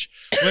sandwich,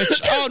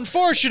 which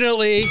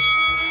unfortunately...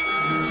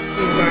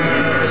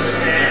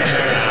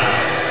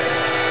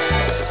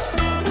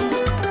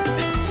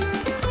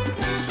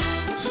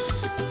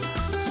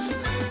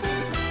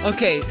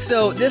 Okay,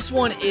 so this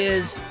one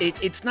is,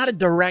 it's not a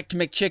direct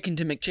McChicken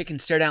to McChicken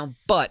stare down,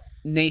 but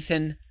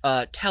Nathan,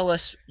 tell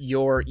us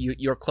your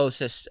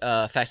closest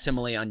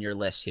facsimile on your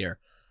list here.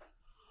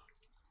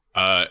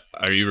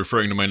 Are you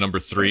referring to my number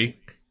 3?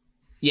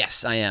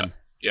 Yes, I am.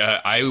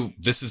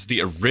 This is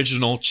the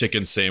original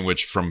chicken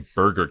sandwich from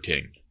Burger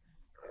King.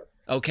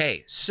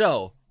 Okay,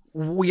 so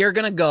we're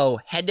going to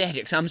go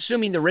head-to-head. So I'm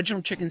assuming the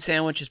original chicken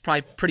sandwich is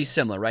probably pretty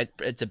similar, right?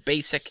 It's a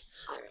basic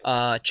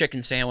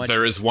chicken sandwich.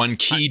 There is one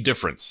key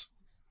difference.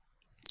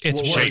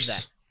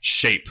 It's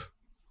shape.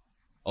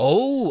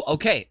 Oh,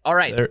 okay. All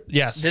right.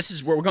 Yes. This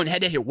is where we're going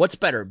head-to-head here. What's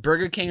better,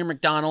 Burger King or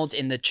McDonald's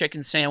in the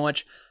chicken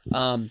sandwich?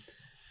 Nathan,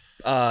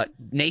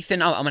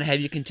 I'm gonna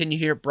have you continue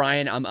here.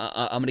 Brian, I'm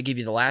gonna give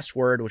you the last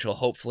word, which will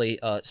hopefully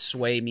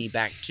sway me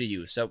back to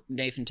you. So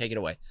Nathan, take it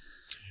away.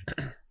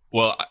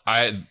 Well,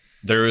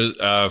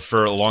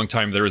 for a long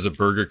time there was a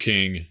Burger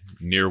King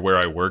near where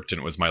I worked,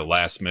 and it was my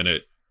last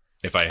minute.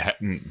 If I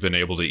hadn't been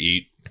able to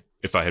eat,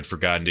 if I had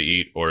forgotten to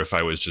eat, or if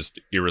I was just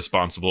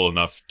irresponsible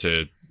enough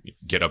to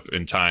get up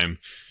in time,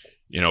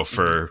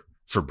 for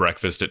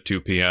breakfast at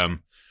 2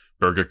 p.m.,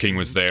 Burger King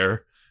was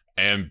there.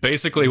 And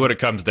basically what it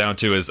comes down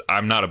to is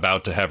I'm not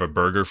about to have a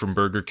burger from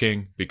Burger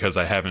King because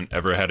I haven't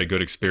ever had a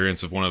good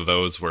experience of one of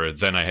those where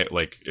then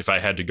if I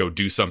had to go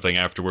do something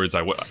afterwards,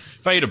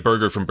 if I ate a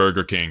burger from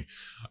Burger King,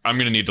 I'm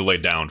going to need to lay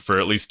down for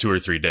at least 2 or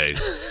 3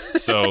 days.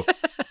 So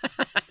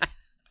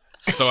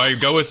I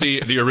go with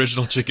the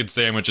original chicken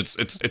sandwich.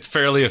 It's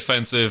fairly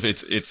offensive.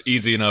 It's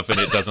easy enough and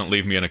it doesn't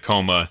leave me in a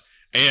coma.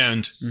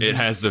 And it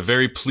has the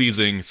very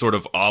pleasing sort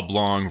of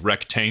oblong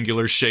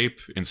rectangular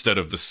shape instead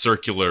of the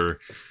circular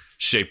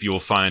shape you will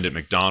find at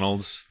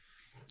McDonald's.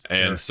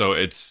 And so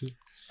it's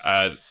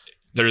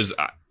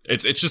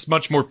just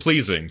much more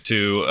pleasing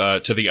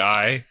to the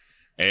eye.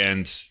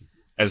 And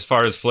as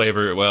far as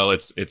flavor, well,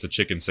 it's a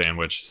chicken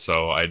sandwich.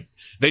 So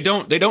they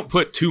don't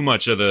put too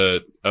much of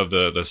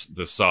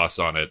the sauce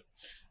on it,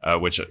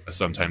 which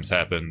sometimes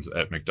happens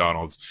at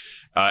McDonald's.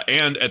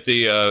 And at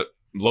the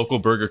local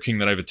Burger King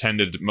that I've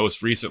attended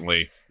most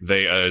recently,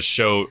 they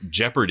show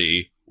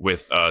Jeopardy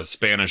with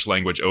Spanish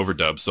language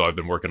overdub. So I've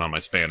been working on my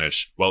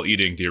Spanish while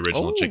eating the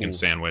original chicken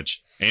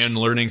sandwich and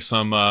learning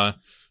some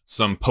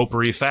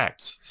potpourri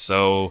facts.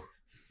 So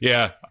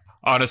yeah,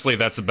 honestly,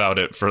 that's about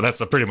it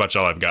that's pretty much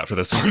all I've got for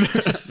this one.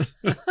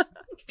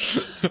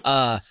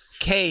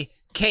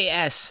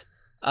 KS,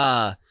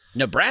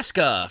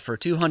 Nebraska for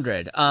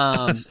 200.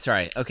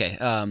 Sorry. Okay.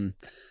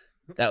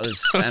 That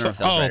was, I don't know if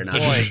that was right or not.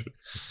 Boy.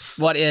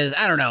 What is,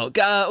 I don't know.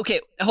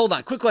 Okay, hold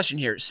on. Quick question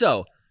here.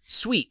 So,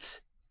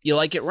 sweets. You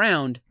like it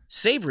round,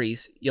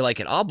 Savories, you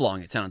like it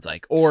oblong, it sounds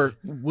like. Or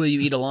will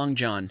you eat a Long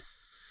John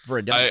for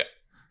a donut?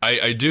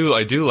 I do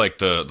like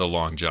the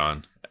Long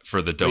John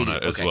for the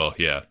donut as well.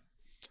 Yeah.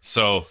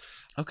 So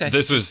okay.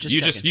 This was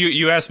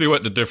you asked me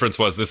what the difference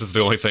was. This is the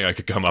only thing I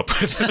could come up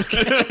with.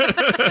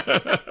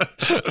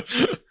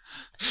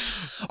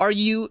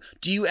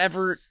 Do you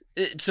ever?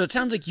 So it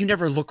sounds like you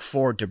never look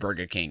forward to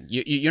Burger King.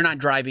 You're not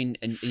driving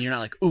and you're not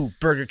like, ooh,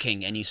 Burger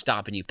King, and you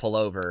stop and you pull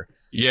over.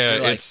 Yeah,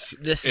 like,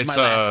 this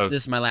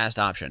is my last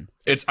option.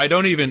 I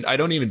don't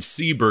even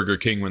see Burger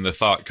King when the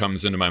thought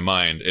comes into my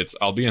mind.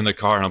 I'll be in the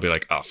car and I'll be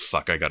like, oh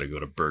fuck, I gotta go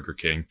to Burger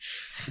King,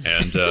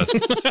 and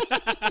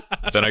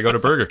then I go to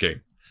Burger King.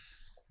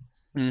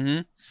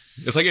 Mm-hmm.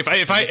 It's like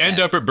if I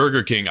end up at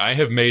Burger King, I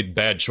have made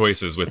bad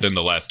choices within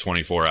the last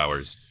 24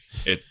 hours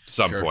at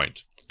some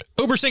point.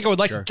 Uber Cinco would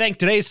like to thank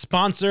today's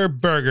sponsor,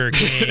 Burger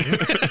King.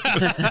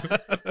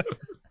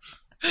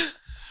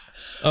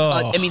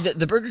 I mean,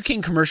 the Burger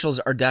King commercials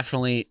are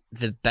definitely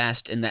the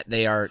best in that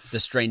they are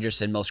the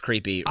strangest and most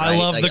creepy. Right? I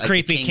love the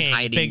Creepy King.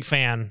 Hiding. Big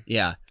fan.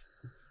 Yeah.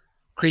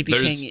 Creepy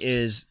King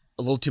is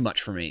a little too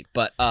much for me.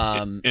 But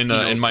in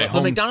my home...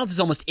 But McDonald's is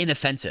almost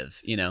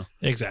inoffensive, you know?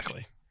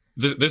 Exactly.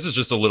 This is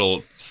just a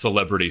little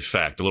celebrity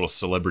fact, a little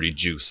celebrity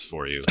juice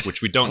for you,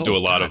 which we don't do a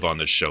lot of on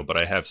this show, but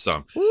I have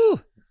some.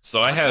 Woo.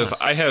 So I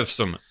have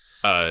some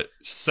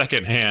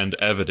secondhand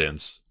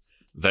evidence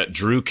that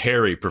Drew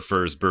Carey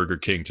prefers Burger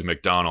King to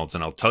McDonald's,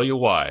 and I'll tell you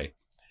why.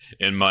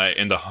 In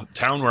the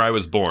town where I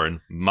was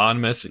born,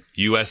 Monmouth,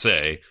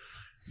 USA,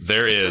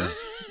 there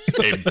is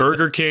a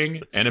Burger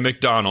King and a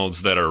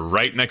McDonald's that are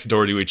right next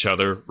door to each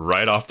other,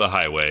 right off the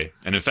highway.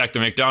 And in fact, the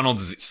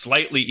McDonald's is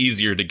slightly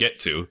easier to get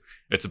to.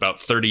 It's about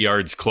 30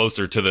 yards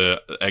closer to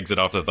the exit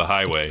off of the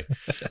highway.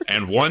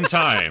 And one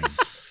time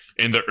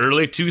in the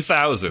early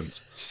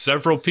 2000s,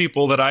 several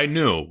people that I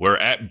knew were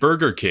at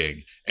Burger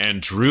King,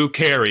 and Drew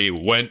Carey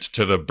went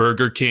to the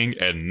Burger King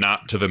and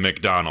not to the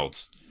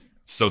McDonald's.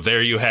 So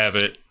there you have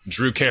it.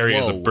 Drew Carey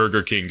is a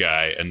Burger King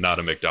guy and not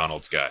a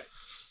McDonald's guy.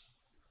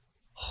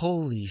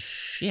 Holy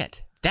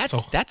shit.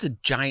 That's a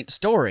giant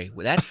story.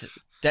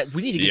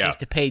 We need to get this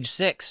to page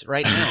 6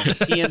 right now.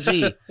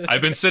 TMZ.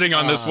 I've been sitting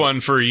on this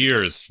one for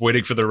years,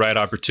 waiting for the right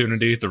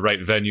opportunity, the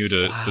right venue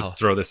to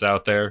throw this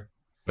out there.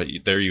 But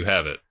there you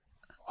have it.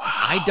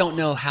 I don't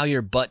know how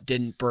your butt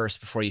didn't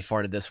burst before you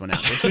farted this one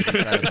out. This is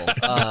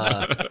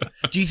incredible.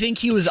 Do you think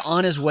he was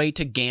on his way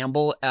to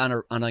gamble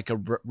on like a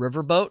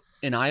riverboat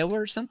in Iowa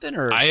or something?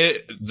 Or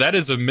that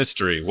is a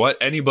mystery. What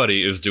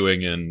anybody is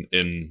doing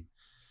in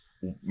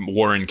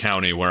Warren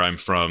County, where I'm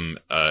from,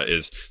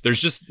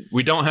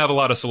 we don't have a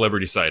lot of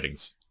celebrity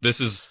sightings. This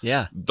is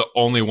the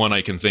only one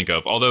I can think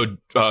of. Although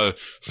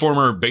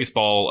former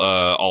baseball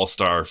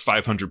all-star,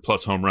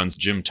 500-plus home runs,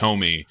 Jim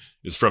Thome,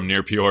 is from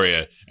near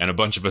Peoria, and a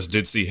bunch of us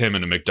did see him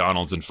in a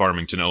McDonald's in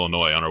Farmington,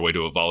 Illinois, on our way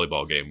to a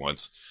volleyball game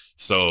once.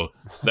 So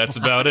that's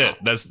about it.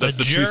 That's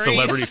the two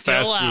celebrity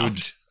fast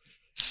food.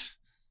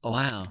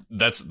 Wow.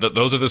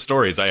 Those are the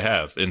stories I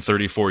have in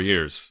 34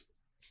 years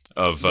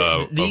of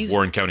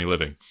Warren County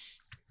living.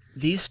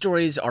 These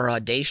stories are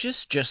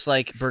audacious, just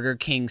like Burger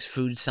King's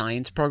food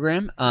science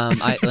program.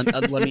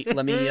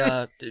 Let me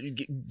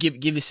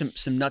give you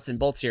some nuts and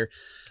bolts here.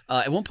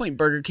 At one point,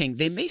 Burger King,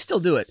 they may still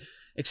do it,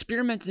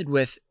 experimented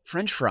with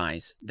French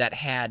fries that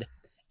had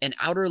an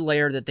outer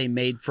layer that they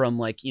made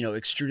from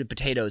extruded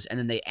potatoes, and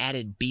then they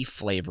added beef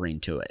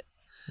flavoring to it.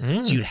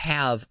 So you'd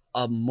have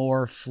a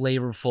more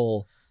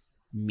flavorful,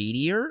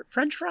 meatier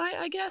French fry,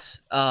 I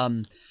guess.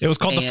 It was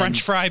called the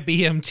French fry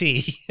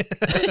BMT.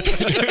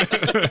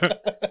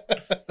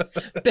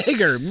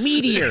 Bigger,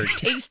 meatier,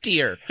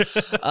 tastier.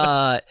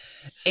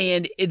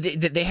 And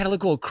they had a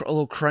little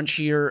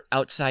crunchier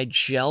outside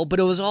shell, but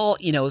it was all,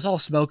 it was all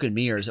smoke and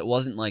mirrors. It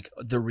wasn't like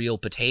the real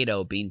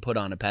potato being put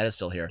on a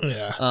pedestal here.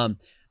 Yeah. And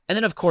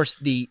then of course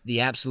the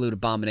absolute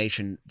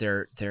abomination,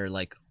 they're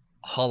like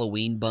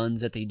Halloween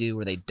buns that they do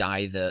where they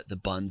dye the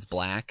buns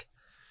black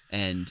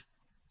and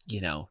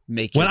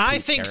make when I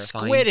think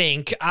terrifying. Squid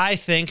Ink, I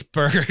think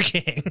Burger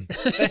King.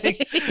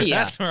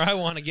 That's where I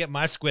want to get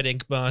my Squid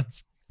Ink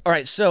buns. All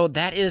right, so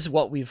that is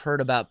what we've heard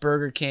about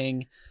Burger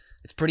King.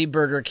 It's pretty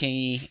Burger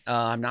King-y.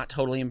 I'm not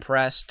totally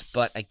impressed,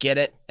 but I get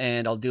it,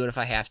 and I'll do it if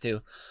I have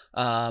to.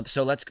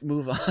 So let's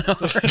move on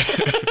over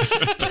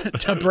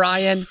to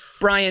Brian.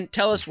 Brian,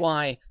 tell us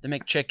why the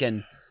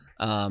McChicken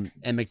and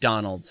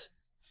McDonald's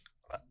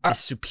is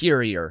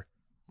superior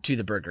to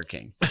the Burger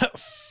King.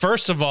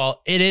 First of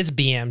all, it is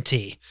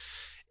BMT.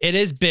 It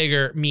is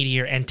bigger,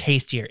 meatier, and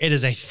tastier. It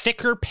is a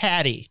thicker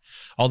patty.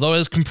 Although it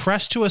is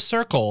compressed to a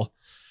circle,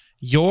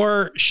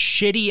 your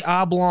shitty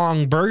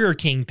oblong Burger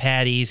King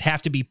patties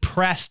have to be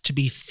pressed to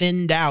be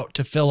thinned out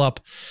to fill up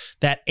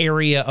that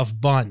area of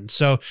bun.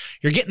 So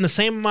you're getting the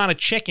same amount of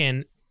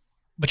chicken,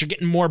 but you're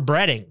getting more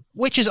breading,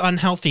 which is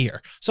unhealthier.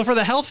 So for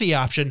the healthy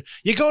option,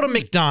 you go to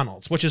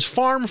McDonald's, which is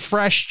farm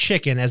fresh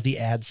chicken, as the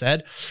ad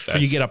said, where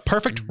you get a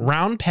perfect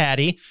round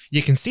patty.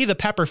 You can see the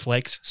pepper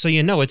flakes, so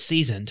you know it's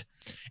seasoned.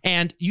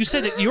 And you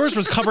said that yours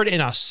was covered in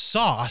a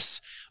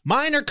sauce.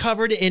 Mine are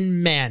covered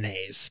in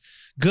mayonnaise.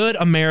 good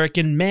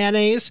American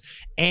mayonnaise,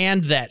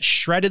 and that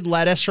shredded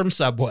lettuce from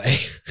Subway.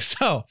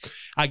 So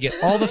I get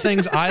all the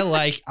things I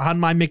like on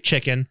my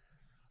McChicken.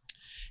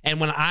 And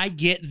when I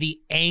get the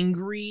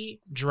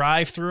angry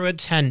drive-through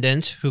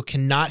attendant who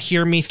cannot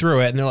hear me through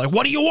it, and they're like,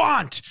 "What do you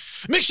want?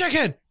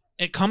 McChicken!"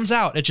 It comes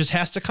out. It just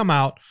has to come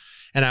out.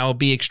 And I will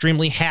be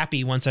extremely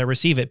happy once I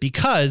receive it,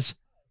 because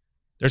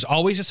there's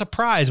always a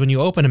surprise when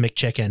you open a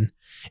McChicken.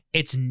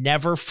 It's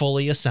never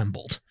fully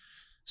assembled.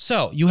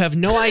 So you have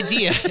no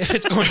idea if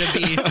it's going to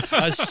be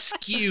a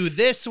skew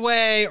this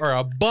way or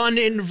a bun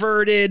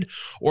inverted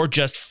or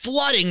just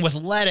flooding with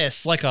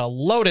lettuce like a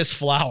lotus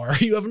flower.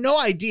 You have no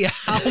idea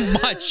how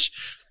much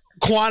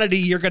quantity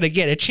you're going to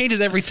get. It changes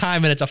every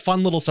time, and it's a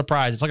fun little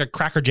surprise. It's like a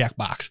Cracker Jack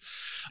box.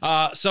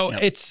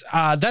 It's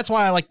that's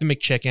why I like the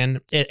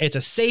McChicken. It's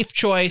a safe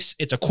choice.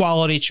 It's a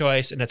quality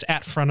choice, and it's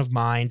at front of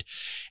mind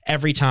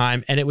every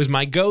time. And it was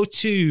my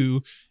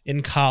go-to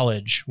in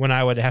college when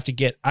I would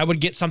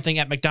get something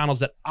at McDonald's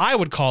that I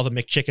would call the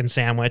McChicken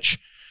sandwich,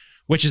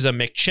 which is a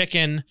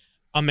McChicken,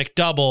 a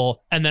McDouble,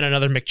 and then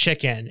another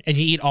McChicken. And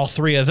you eat all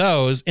three of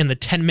those in the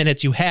 10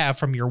 minutes you have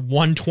from your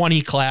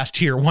 120 class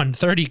to your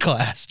 130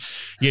 class.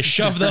 You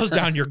shove those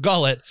down your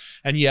gullet,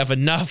 and you have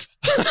enough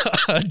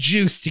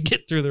juice to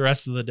get through the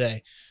rest of the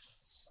day.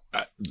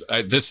 I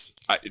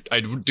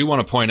do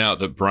want to point out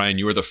that, Brian,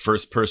 you were the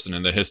first person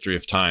in the history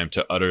of time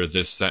to utter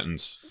this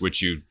sentence,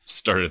 which you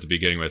started at the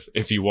beginning with: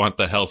 "If you want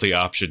the healthy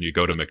option, you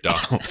go to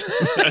McDonald's."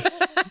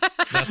 That's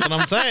what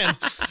I'm saying.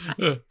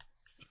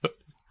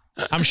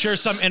 I'm sure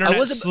some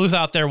internet sleuth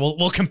out there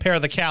will compare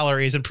the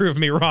calories and prove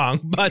me wrong,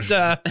 but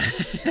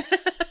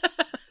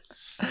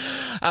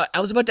I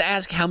was about to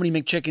ask, how many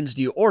McChickens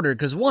do you order?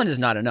 Because one is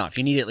not enough.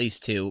 You need at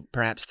least two,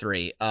 perhaps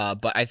three.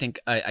 But I think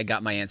I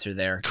got my answer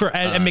there. Correct.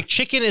 A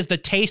McChicken is the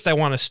taste I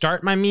want to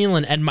start my meal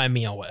and end my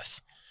meal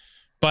with.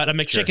 But a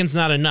McChicken's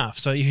not enough.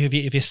 So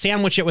if you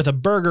sandwich it with a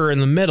burger in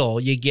the middle,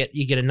 you get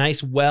a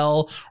nice,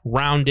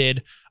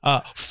 well-rounded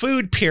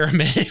food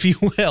pyramid, if you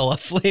will, of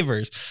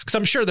flavors. Because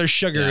I'm sure there's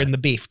sugar in the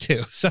beef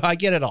too. So I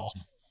get it all.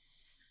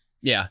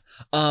 Yeah.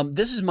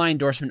 This is my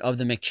endorsement of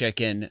the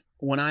McChicken.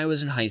 When I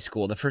was in high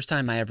school, the first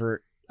time I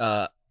ever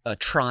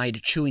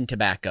tried chewing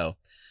tobacco,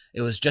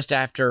 it was just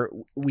after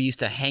we used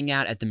to hang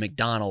out at the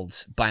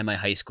McDonald's by my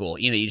high school.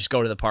 You know, you just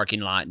go to the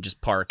parking lot and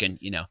just park and,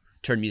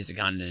 turn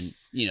music on and,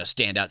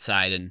 stand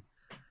outside and,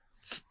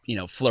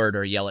 flirt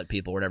or yell at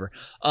people or whatever.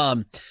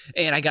 And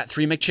I got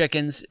 3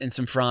 McChickens and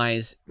some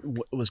fries,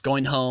 was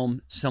going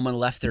home. Someone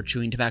left their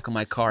chewing tobacco in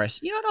my car. I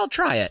said, you know what, I'll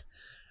try it.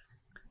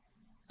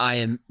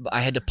 I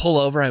had to pull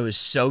over. I was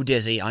so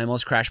dizzy. I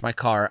almost crashed my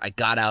car. I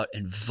got out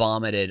and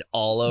vomited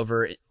all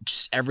over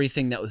just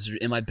everything that was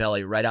in my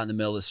belly right out in the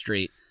middle of the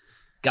street.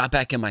 Got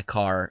back in my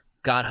car,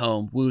 got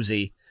home,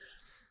 woozy.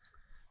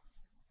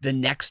 The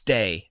next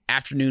day,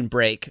 afternoon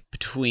break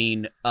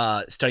between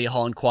study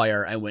hall and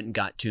choir, I went and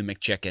got 2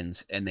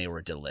 McChickens, and they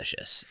were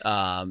delicious.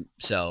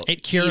 So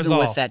it cures even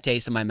all. with that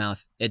taste in my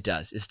mouth, it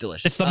does. It's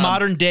delicious. It's the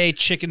modern day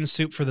chicken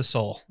soup for the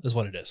soul, is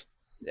what it is.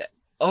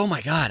 Oh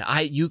my God!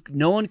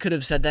 No one could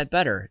have said that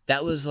better.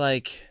 That was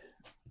like,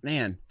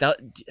 man,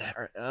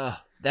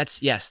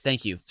 that's yes.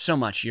 Thank you so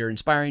much. You're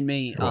inspiring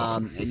me,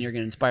 and you're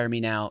going to inspire me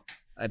now.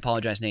 I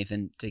apologize,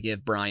 Nathan, to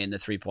give Brian the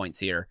 3 points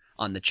here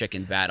on the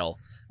chicken battle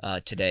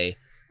today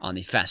on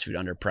the fast food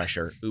under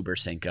pressure Über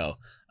Cinco.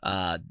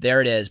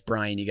 There it is,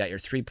 Brian. You got your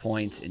 3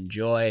 points.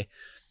 Enjoy,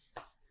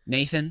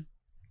 Nathan.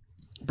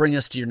 Bring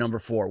us to your number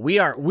 4.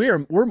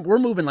 We're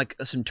moving like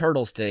some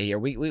turtles today here.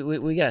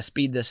 We gotta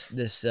speed this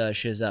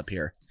shiz up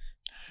here.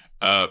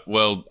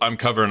 Well, I'm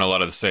covering a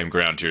lot of the same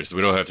ground here, so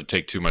we don't have to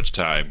take too much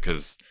time,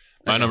 because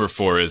my number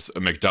 4 is a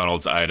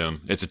McDonald's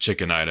item. It's a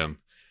chicken item.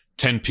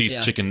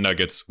 10-piece chicken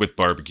nuggets with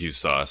barbecue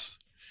sauce.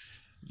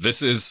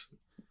 This is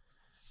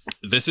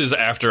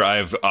after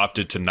I've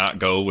opted to not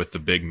go with the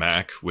Big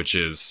Mac, which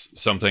is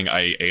something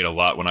I ate a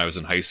lot when I was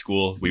in high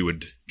school. We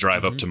would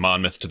drive up to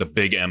Monmouth to the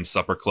Big M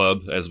Supper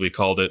Club, as we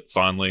called it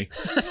fondly.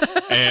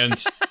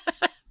 And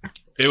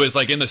it was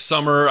like in the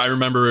summer, I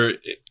remember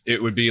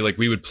it would be like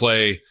we would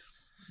play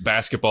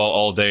basketball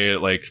all day,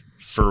 like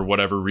for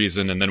whatever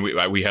reason. And then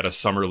we had a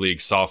summer league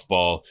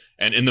softball.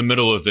 And in the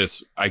middle of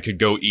this, I could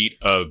go eat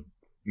a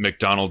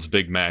McDonald's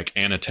Big Mac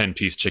and a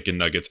 10-piece chicken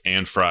nuggets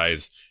and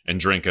fries and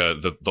drink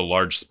the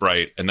large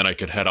Sprite, and then I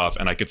could head off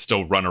and I could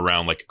still run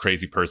around like a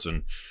crazy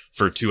person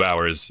for 2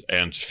 hours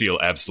and feel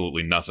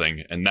absolutely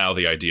nothing. And now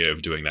the idea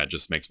of doing that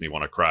just makes me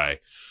want to cry.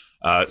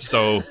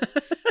 So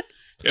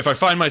if I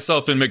find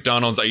myself in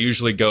McDonald's, I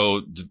usually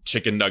go to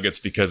chicken nuggets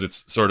because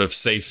it's sort of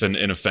safe and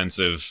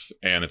inoffensive,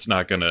 and it's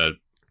not going to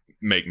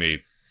make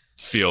me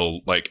feel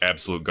like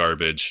absolute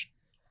garbage.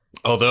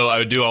 Although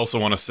I do also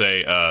want to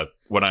say,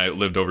 when I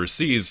lived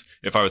overseas,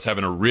 if I was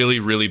having a really,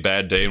 really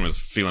bad day and was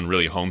feeling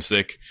really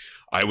homesick,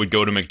 I would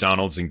go to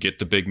McDonald's and get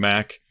the Big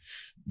Mac,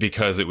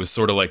 because it was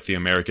sort of like the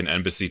American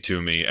embassy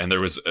to me, and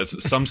there was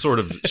some sort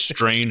of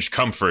strange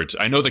comfort.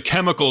 I know the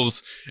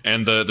chemicals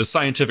and the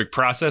scientific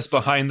process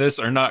behind this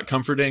are not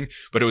comforting,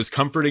 but it was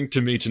comforting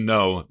to me to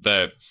know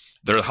that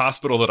the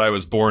hospital that I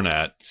was born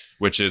at,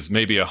 which is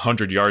maybe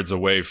 100 yards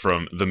away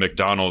from the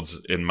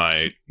McDonald's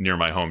near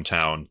my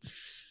hometown,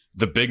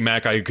 the Big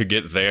Mac I could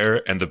get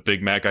there and the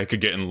Big Mac I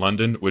could get in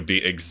London would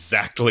be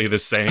exactly the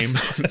same.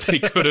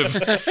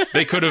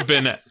 They could have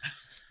been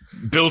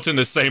built in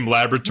the same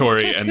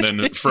laboratory and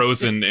then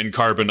frozen in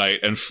carbonite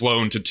and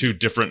flown to 2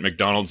 different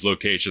McDonald's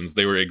locations.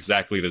 They were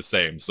exactly the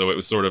same. So it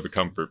was sort of a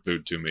comfort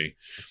food to me.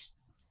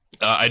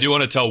 I do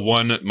want to tell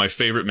my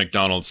favorite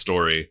McDonald's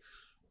story,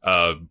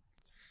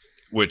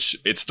 which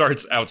it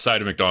starts outside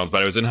of McDonald's,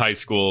 but I was in high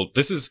school.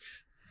 This is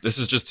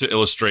just to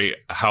illustrate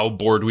how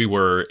bored we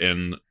were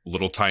in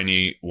little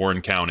tiny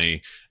Warren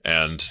County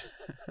and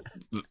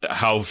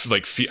how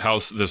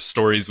the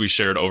stories we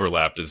shared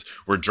overlapped. Is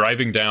we're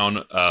driving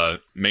down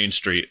Main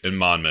Street in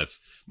Monmouth.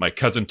 My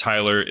cousin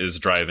Tyler is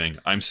driving.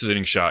 I'm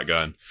sitting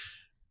shotgun.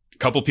 A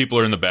couple people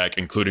are in the back,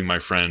 including my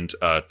friend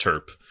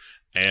Terp.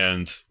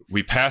 And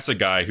we pass a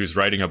guy who's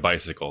riding a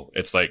bicycle.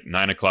 It's like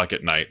 9 o'clock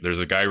at night. There's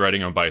a guy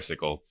riding a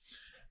bicycle,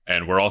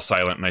 and we're all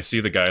silent. And I see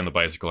the guy on the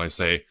bicycle. And I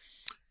say,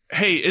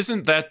 "Hey,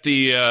 isn't that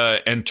the?"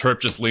 And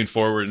Terp just leaned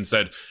forward and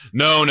said,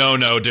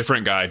 "No,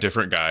 different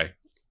guy."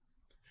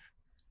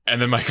 And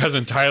then my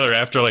cousin Tyler,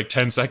 after like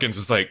 10 seconds,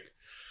 was like,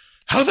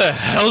 "How the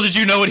hell did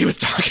you know what he was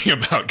talking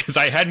about?" Because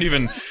I hadn't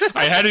even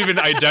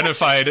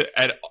identified,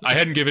 I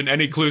hadn't given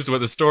any clues to what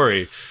the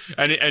story.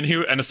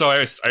 And so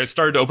I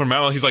started to open my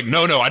mouth. He's like,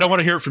 "No, I don't want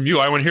to hear it from you.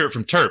 I want to hear it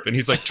from Terp." And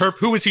he's like, "Terp,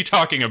 who is he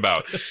talking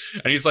about?"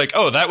 And he's like,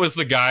 "Oh, that was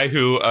the guy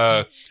who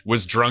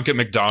was drunk at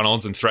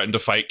McDonald's and threatened to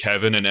fight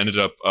Kevin and ended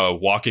up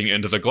walking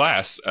into the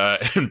glass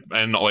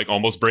and like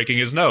almost breaking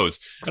his nose."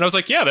 And I was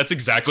like, "Yeah, that's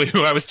exactly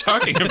who I was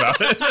talking about."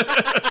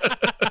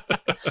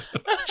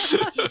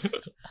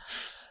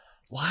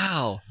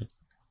 Wow.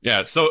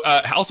 Yeah. So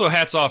also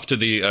hats off to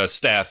the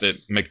staff at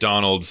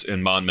McDonald's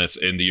in Monmouth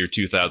in the year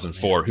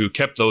 2004 who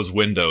kept those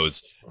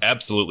windows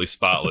absolutely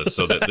spotless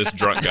so that this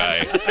drunk guy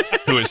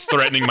who was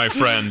threatening my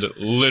friend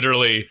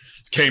literally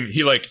came.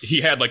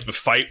 He had like the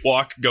fight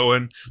walk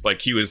going,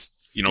 like he was,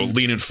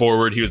 leaning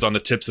forward. He was on the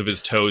tips of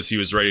his toes. He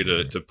was ready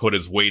to put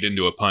his weight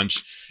into a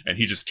punch, and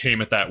he just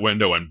came at that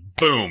window and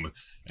boom.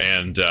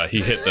 And he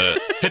hit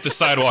the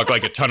sidewalk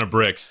like a ton of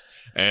bricks.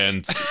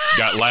 And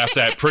got laughed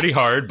at pretty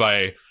hard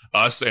by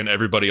us and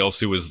everybody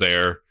else who was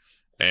there.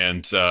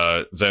 And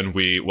then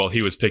while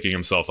he was picking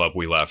himself up,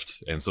 we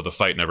left. And so the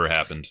fight never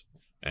happened.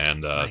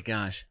 And my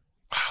gosh.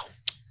 Wow.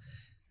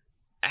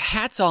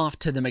 Hats off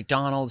to the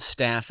McDonald's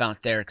staff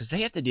out there, because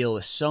they have to deal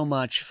with so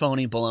much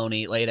phony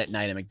baloney late at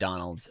night at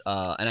McDonald's.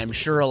 And I'm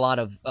sure a lot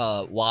of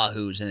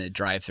wahoos in the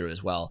drive-thru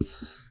as well.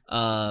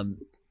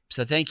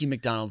 So thank you,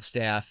 McDonald's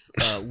staff.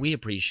 We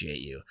appreciate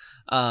you.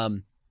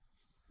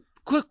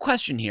 Quick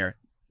question here.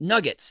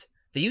 Nuggets.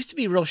 They used to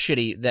be real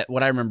shitty, that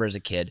what I remember as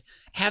a kid.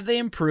 Have they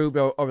improved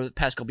over the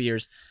past couple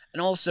years?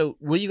 And also,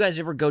 will you guys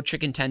ever go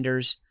chicken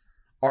tenders?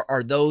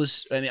 Are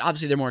those, I mean,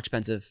 obviously they're more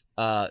expensive.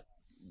 Tell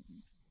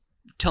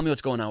me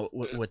what's going on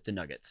with the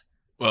nuggets.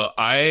 Well,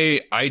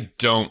 I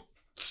don't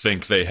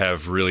think they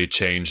have really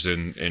changed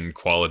in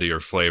quality or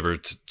flavor,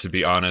 to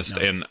be honest.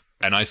 No.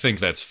 And I think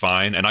that's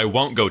fine. And I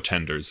won't go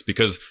tenders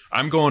because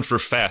I'm going for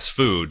fast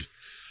food.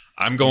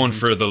 I'm going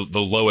for the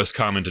lowest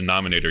common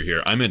denominator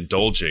here. I'm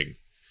indulging.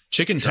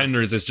 Chicken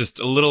tenders is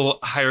just a little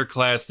higher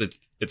class.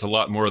 It's a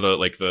lot more of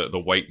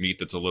the white meat.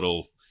 It's a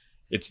little,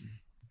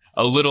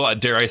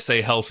 dare I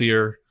say,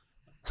 healthier.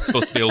 It's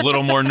supposed to be a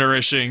little more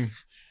nourishing.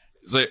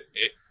 It's like,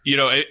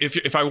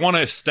 if I want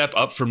to step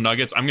up from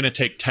nuggets, I'm going to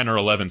take 10 or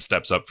 11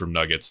 steps up from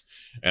nuggets,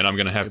 and I'm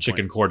going to have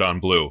chicken cordon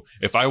bleu.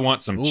 If I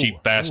want some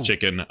cheap fast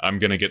chicken, I'm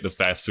going to get the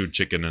fast food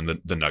chicken and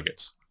the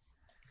nuggets.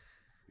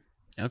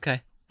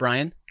 Okay,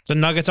 Brian. The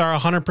nuggets are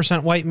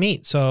 100% white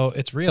meat, so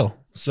it's real.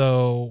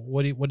 So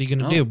what are you going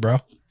to do, bro?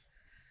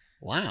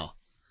 Wow.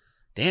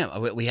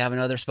 Damn, we have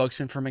another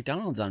spokesman for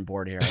McDonald's on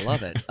board here. I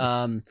love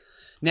it.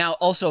 Now,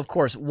 also, of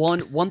course,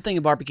 one thing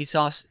of barbecue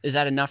sauce, is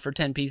that enough for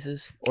 10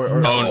 pieces?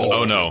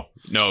 No.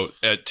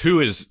 2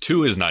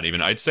 is not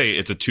even. I'd say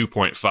it's a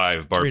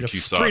 2.5 barbecue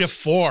sauce. 3 to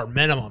 4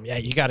 minimum. Yeah,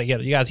 you got to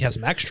have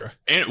some extra.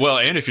 And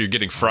if you're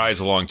getting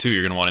fries along too,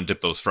 you're going to want to dip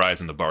those fries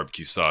in the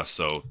barbecue sauce.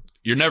 So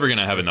you're never going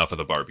to have enough of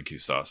the barbecue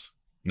sauce.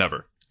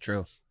 Never.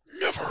 True.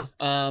 Never.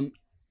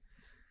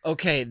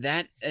 Okay,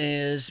 that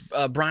is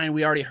Brian.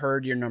 We already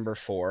heard your number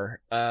 4.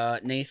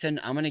 Nathan,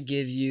 I'm gonna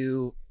give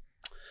you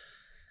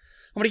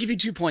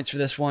 2 points for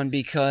this one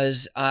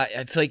because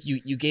I feel like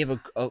you gave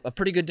a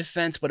pretty good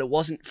defense, but it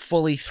wasn't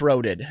fully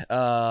throated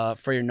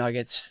for your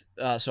Nuggets.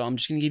 So I'm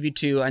just gonna give you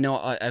 2. I know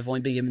I've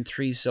only been given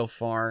 3 so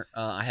far.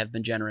 I have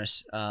been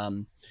generous,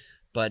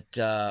 but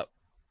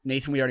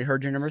Nathan, we already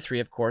heard your number 3,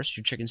 of course,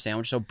 your chicken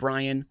sandwich. So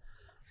Brian,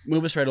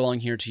 move us right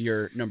along here to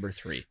your number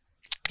 3.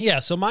 Yeah,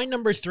 so my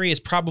number 3 is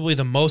probably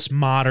the most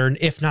modern,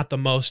 if not the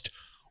most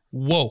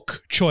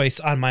woke choice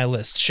on my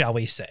list, shall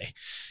we say.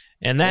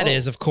 And that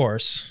is, of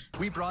course...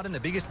 We brought in the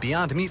biggest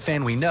Beyond Meat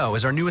fan we know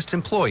as our newest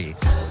employee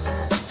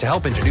to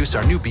help introduce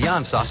our new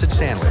Beyond Sausage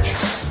Sandwich.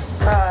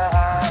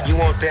 You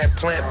want that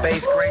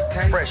plant-based great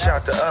taste? Fresh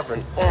out the oven.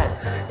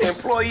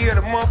 Employee of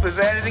the month is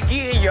at it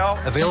again, y'all.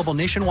 Available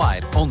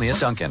nationwide, only at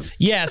Dunkin'.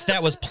 Yes,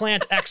 that was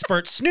plant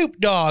expert Snoop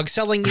Dogg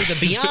selling you the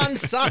Beyond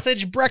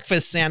Sausage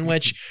Breakfast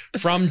Sandwich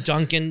from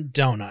Dunkin'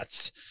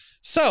 Donuts.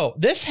 So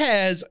this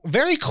has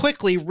very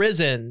quickly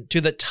risen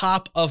to the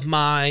top of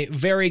my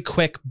very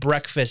quick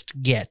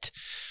breakfast get.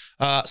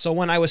 So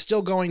when I was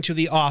still going to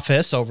the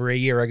office over a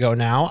year ago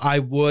now, I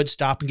would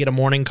stop and get a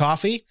morning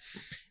coffee.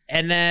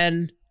 And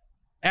then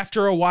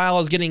after a while, I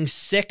was getting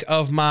sick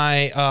of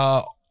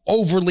my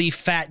overly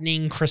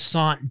fattening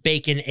croissant,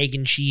 bacon, egg,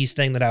 and cheese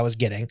thing that I was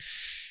getting.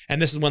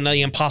 And this is when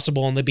the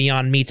Impossible and the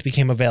Beyond Meats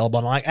became available.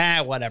 And I'm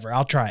like, whatever,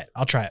 I'll try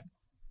it.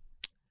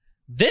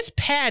 This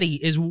patty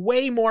is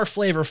way more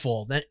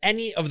flavorful than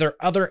any of their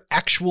other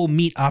actual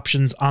meat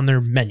options on their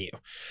menu.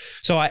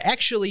 So I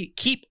actually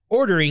keep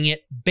ordering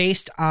it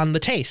based on the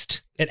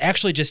taste. It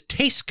actually just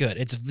tastes good.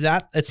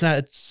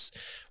 It's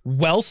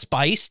well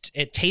spiced.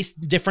 It tastes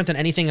different than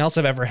anything else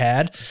I've ever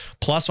had.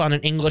 Plus, on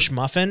an English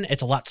muffin,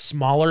 it's a lot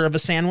smaller of a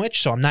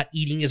sandwich, so I'm not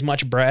eating as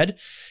much bread.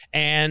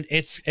 And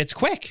it's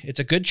quick. It's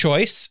a good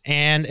choice,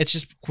 and it's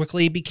just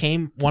quickly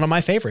became one of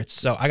my favorites.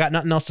 So I got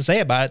nothing else to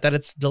say about it, that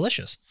it's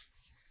delicious.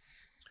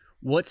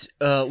 What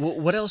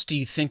else do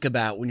you think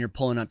about when you're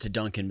pulling up to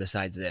Dunkin'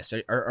 besides this?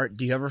 Do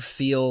you ever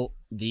feel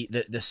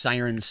the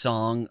siren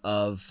song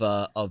of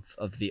the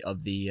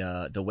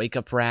wake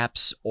up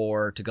wraps,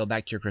 or to go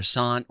back to your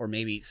croissant, or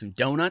maybe some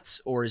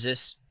donuts, or is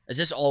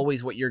this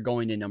always what you're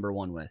going to number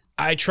one with?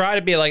 I try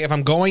to be like, if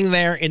I'm going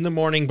there in the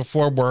morning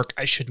before work,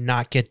 I should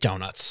not get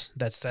donuts.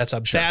 That's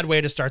a bad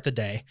way to start the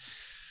day.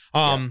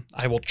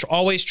 I will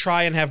always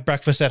try and have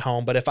breakfast at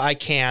home, but if I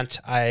can't,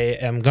 I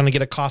am going to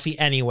get a coffee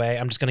anyway.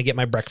 I'm just going to get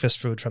my breakfast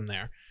food from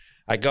there.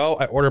 I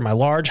order my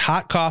large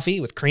hot coffee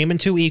with cream and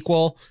 2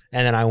 equal,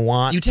 and then I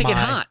want You take it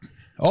hot?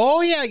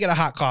 Oh, yeah, I get a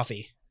hot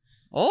coffee.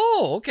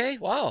 Oh, okay.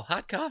 Wow,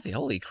 hot coffee.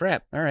 Holy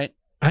crap. All right.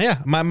 Yeah,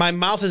 my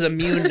mouth is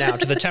immune now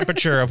to the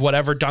temperature of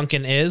whatever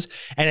Dunkin' is,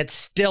 and it's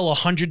still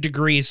 100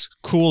 degrees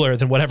cooler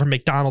than whatever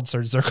McDonald's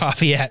serves their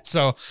coffee at.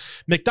 So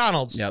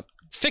McDonald's,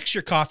 fix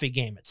your coffee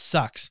game. It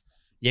sucks.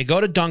 You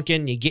go to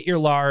Dunkin', you get your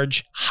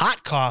large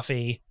hot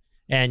coffee,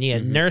 and you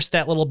nurse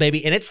that little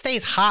baby. And it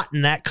stays hot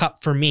in that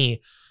cup for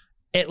me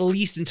at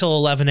least until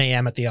 11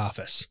 a.m. at the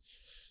office.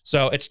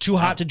 So it's too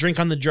hot to drink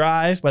on the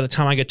drive. By the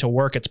time I get to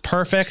work, it's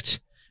perfect.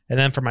 And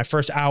then for my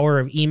first hour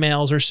of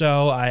emails or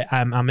so,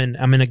 I'm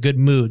in a good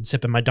mood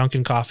sipping my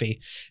Dunkin'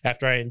 coffee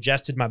after I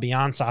ingested my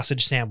Beyond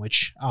Sausage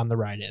Sandwich on the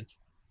ride in.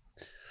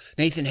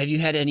 Nathan, have you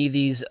had any of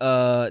these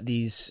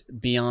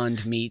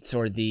Beyond Meats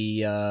or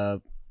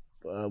the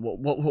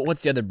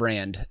what's the other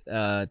brand?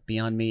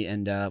 Beyond Meat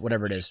and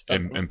whatever it is.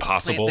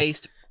 Impossible.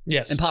 Plant-based.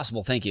 Yes.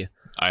 Impossible. Thank you.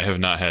 I have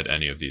not had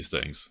any of these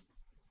things.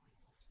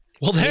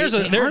 Well,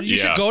 you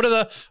should go to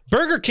the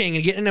Burger King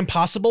and get an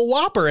Impossible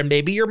Whopper, and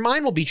maybe your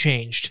mind will be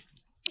changed.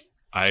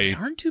 They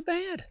aren't too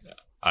bad.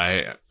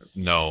 I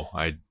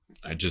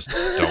just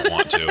don't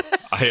want to.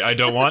 I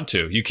don't want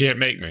to. You can't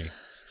make me.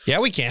 Yeah,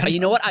 we can. You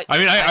know what?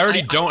 I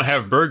already don't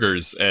have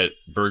burgers at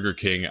Burger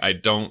King.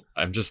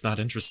 I'm just not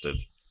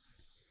interested.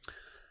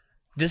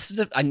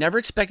 I never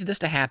expected this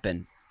to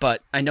happen,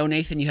 but I know,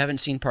 Nathan, you haven't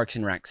seen Parks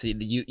and Rec, so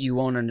you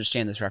won't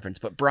understand this reference.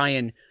 But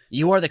Brian,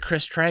 you are the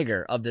Chris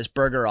Traeger of this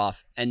burger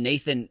off, and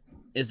Nathan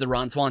is the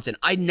Ron Swanson.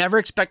 I never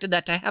expected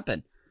that to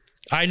happen.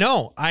 I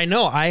know.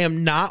 I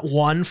am not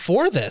one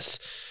for this,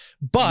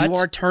 but you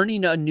are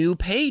turning a new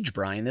page,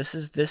 Brian. This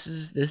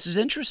is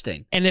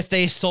interesting. And if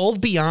they sold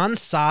Beyond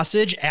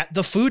Sausage at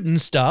the Food and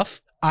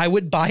Stuff, I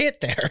would buy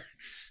it there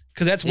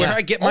because that's where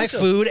I get my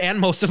food and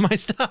most of my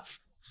stuff.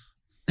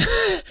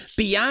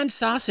 Beyond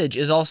Sausage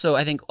is also,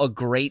 I think, a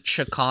great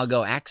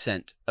Chicago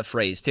accent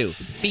phrase too.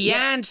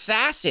 Beyond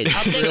Sausage.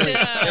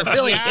 It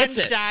really hits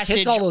it.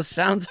 Hits all those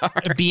sounds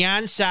hard.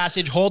 Beyond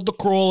Sausage, hold the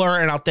cooler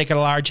and I'll take a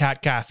large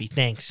hot coffee.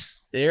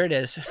 Thanks. There it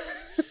is.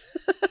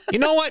 You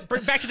know what?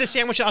 Back to the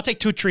sandwich. I'll take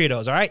 2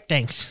 Tritos. All right.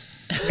 Thanks.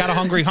 Got a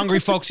hungry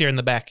folks here in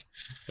the back.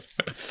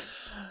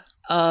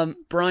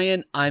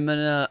 Brian,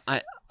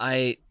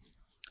 I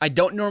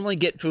don't normally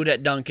get food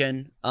at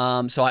Dunkin',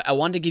 so I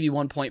wanted to give you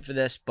 1 point for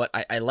this, but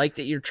I like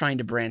that you're trying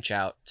to branch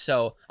out.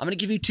 So I'm going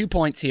to give you 2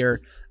 points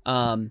here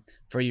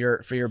for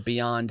your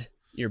Beyond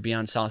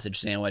Sausage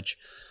Sandwich,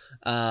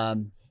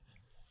 and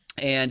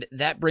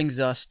that brings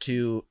us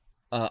to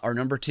our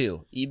number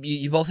 2.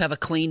 You both have a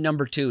clean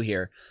number 2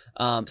 here.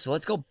 So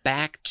let's go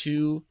back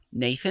to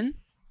Nathan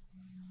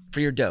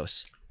for your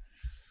dose.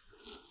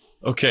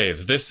 Okay,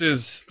 this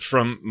is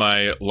from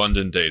my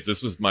London days.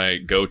 This was my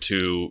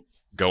go-to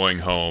going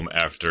home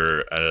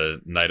after a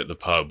night at the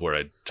pub where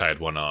I tied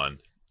one on.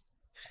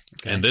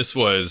 Okay. And this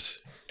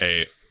was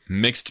a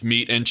mixed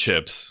meat and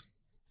chips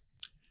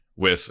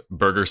with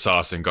burger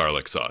sauce and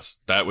garlic sauce.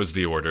 That was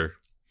the order.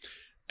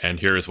 And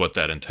here's what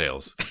that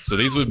entails. So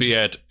these would be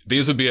at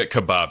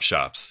kebab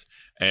shops.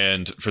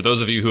 And for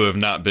those of you who have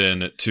not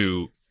been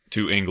to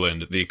to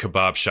England, the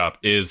kebab shop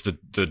is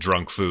the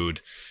drunk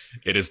food.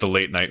 It is the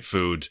late night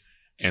food,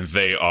 and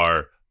they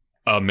are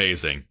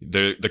amazing.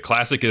 The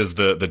classic is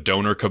the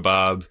doner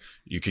kebab.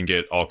 You can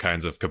get all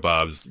kinds of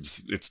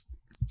kebabs. It's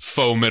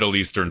faux Middle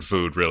Eastern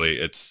food, really.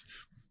 It's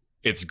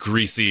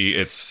greasy.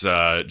 It's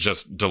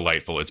just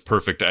delightful. It's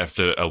perfect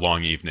after a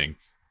long evening.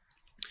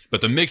 But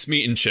the mixed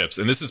meat and chips,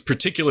 and this is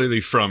particularly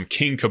from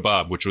King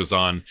Kebab, which was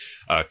on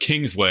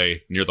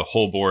Kingsway near the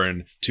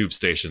Holborn tube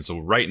station, so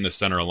right in the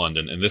center of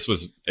London. And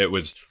it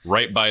was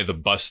right by the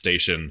bus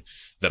station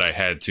that I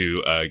had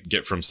to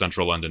get from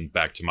central London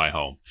back to my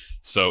home.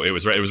 So it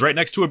was right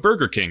next to a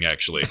Burger King,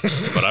 actually.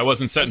 But I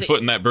wasn't setting foot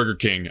in that Burger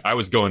King. I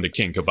was going to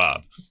King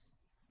Kebab.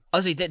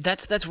 Ozzy,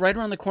 that's right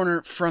around the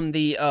corner from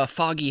the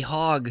Foggy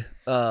Hog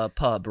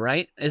pub,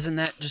 right? Isn't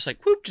that just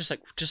like whoop, just a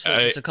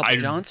couple of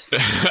Johns?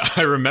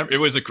 I remember it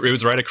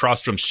was right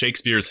across from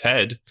Shakespeare's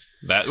Head.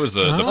 That was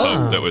the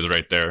pub that was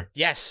right there.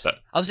 Yes,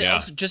 also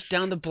just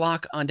down the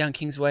block down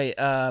Kingsway.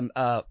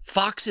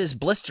 Fox's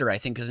Blister, I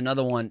think, is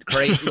another one.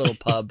 Great little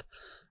pub.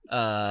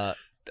 I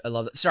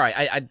love it. Sorry,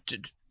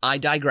 I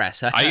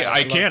digress.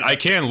 I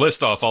can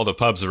list off all the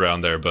pubs around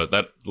there,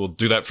 but we'll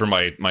do that for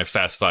my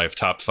Fast Five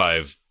top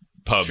 5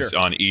 pubs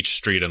on each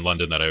street in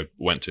London that I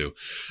went to.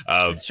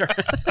 Sure.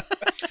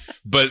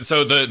 But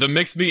so the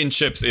mixed meat and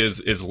chips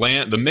is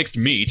lamb. The mixed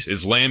meat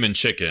is lamb and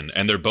chicken,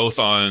 and they're both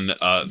on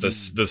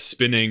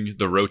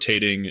the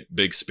rotating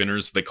big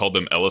spinners. They called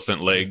them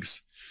elephant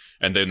legs,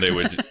 and then they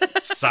would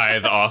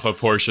scythe off a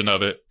portion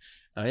of it.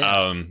 Oh,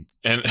 yeah.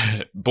 And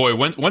boy,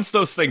 once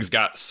those things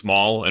got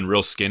small and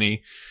real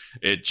skinny,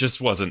 it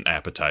just wasn't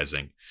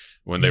appetizing.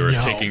 When they were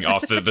taking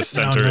off the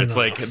center, it's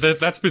like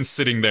that's been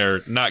sitting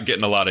there not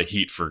getting a lot of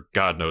heat for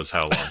God knows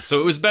how long. So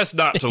it was best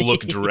not to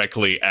look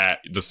directly at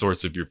the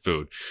source of your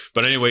food.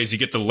 But anyways, you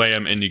get the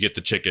lamb and you get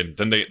the chicken.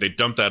 Then they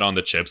dump that on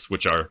the chips,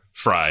 which are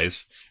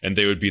fries, and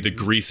they would be the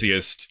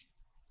greasiest.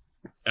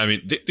 I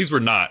mean, these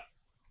were not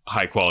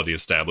high quality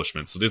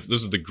establishments. So this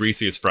was the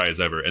greasiest fries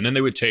ever. And then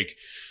they would take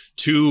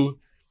 2.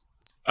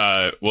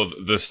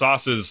 The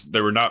sauces,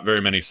 there were not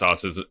very many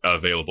sauces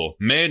available.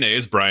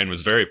 Mayonnaise, Brian,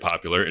 was very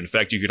popular. In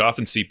fact, you could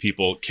often see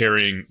people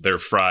carrying their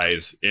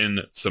fries in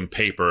some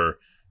paper,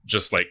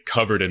 just like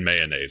covered in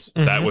mayonnaise.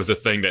 Mm-hmm. That was a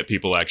thing that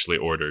people actually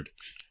ordered.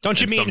 Don't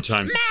you mean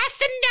sometimes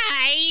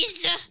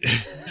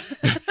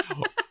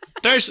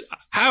Merchandise?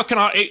 How can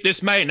I eat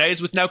this mayonnaise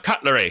with no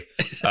cutlery?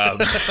 But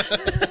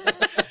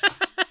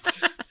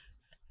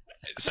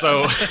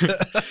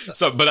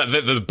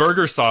the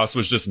burger sauce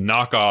was just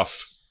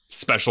knockoff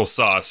special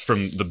sauce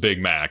from the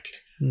Big Mac.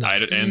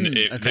 Nice.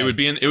 It would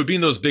be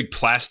in those big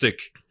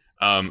plastic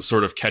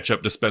sort of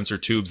ketchup dispenser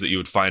tubes that you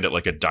would find at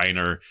like a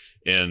diner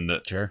in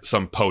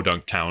some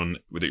podunk town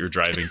that you're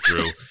driving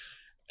through.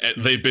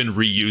 They've been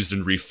reused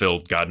and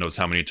refilled God knows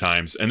how many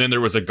times. And then there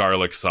was a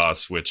garlic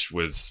sauce, which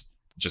was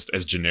just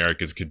as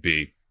generic as could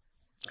be.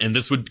 And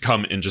this would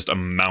come in just a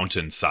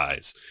mountain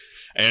size.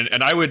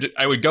 And I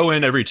would go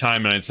in every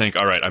time and I'd think,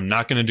 all right, I'm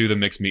not going to do the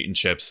mixed meat and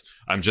chips.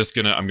 I'm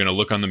going to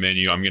look on the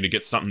menu. I'm going to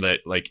get something that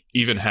like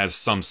even has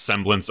some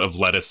semblance of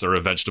lettuce or a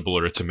vegetable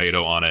or a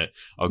tomato on it.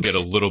 I'll get a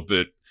little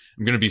bit,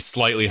 I'm going to be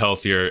slightly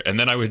healthier. And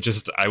then I would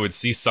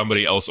see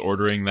somebody else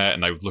ordering that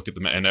and I would look at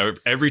them and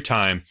every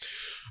time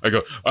I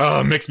go,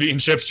 oh, mixed meat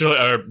and chips,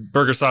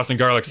 burger sauce and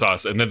garlic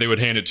sauce. And then they would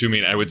hand it to me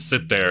and I would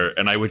sit there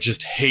and I would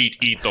just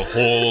eat the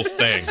whole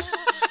thing.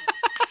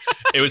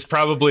 It was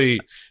probably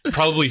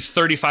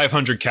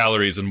 3,500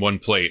 calories in one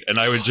plate. And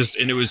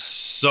and it was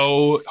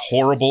so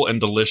horrible and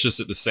delicious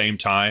at the same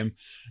time.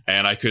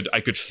 And I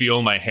could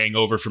feel my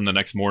hangover from the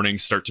next morning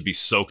start to be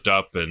soaked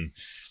up and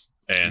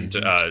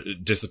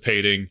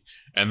dissipating.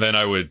 And then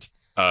I would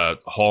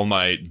haul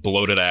my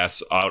bloated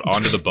ass out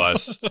onto the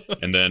bus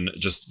and then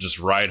just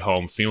ride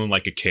home feeling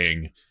like a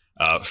king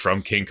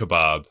from King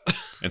Kebab.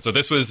 And so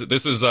this was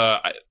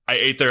I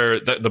ate there.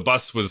 The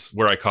bus was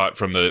where I caught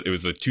from it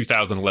was the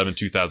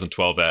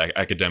 2011-2012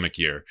 academic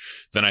year.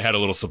 Then I had a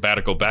little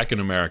sabbatical back in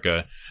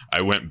America.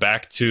 I went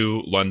back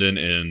to London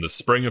in the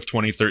spring of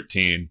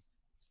 2013.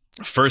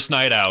 First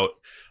night out,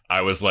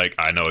 I was like,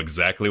 I know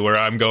exactly where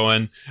I'm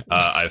going.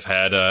 I've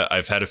had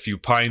a few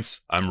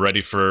pints. I'm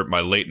ready for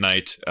my late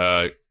night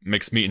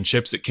mixed meat and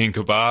chips at King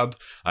Kebab.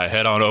 I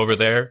head on over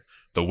there.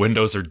 The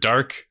windows are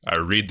dark. I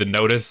read the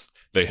notice.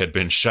 They had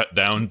been shut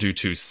down due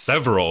to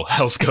several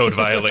health code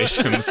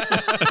violations.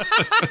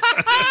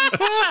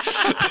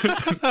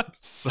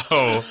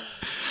 So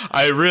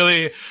I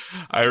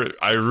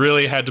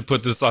really had to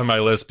put this on my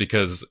list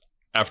because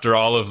after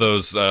all of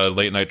those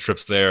late night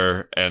trips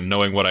there and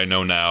knowing what I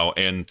know now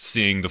and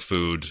seeing the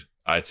food,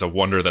 it's a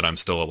wonder that I'm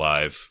still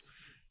alive.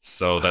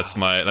 So that's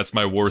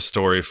my war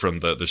story from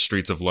the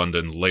streets of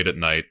London late at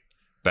night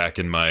back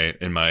in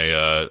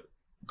my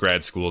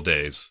grad school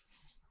days.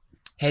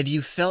 Have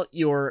you felt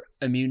your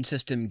immune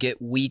system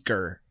get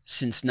weaker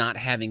since not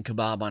having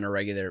kebab on a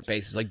regular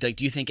basis? Like do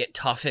you think it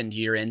toughened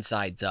your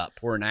insides up?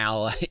 Or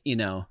now,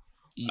 you're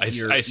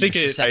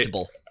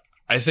susceptible?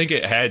 I think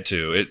it had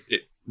to.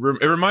 It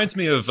It reminds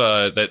me of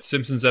that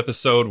Simpsons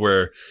episode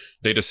where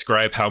they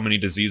describe how many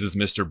diseases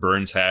Mr.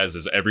 Burns has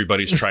as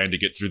everybody's trying to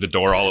get through the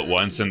door all at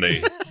once and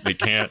they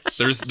can't.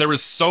 There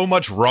was so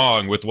much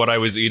wrong with what I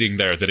was eating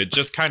there that it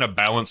just kind of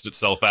balanced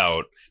itself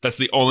out. That's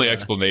the only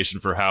explanation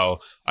for how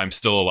I'm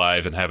still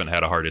alive and haven't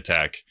had a heart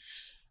attack.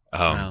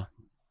 Wow.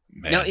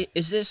 Man. Now,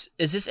 is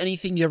this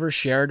anything you ever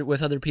shared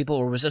with other people,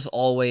 or was this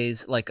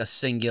always like a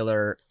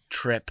singular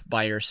trip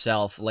by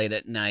yourself late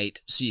at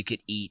night so you could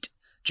eat,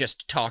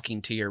 just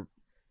talking to your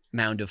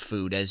mound of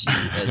food as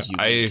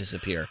you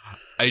disappear?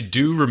 I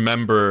do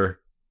remember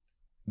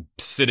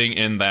sitting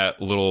in that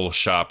little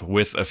shop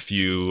with a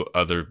few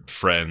other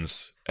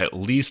friends at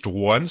least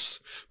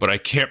once, but I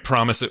can't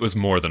promise it was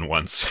more than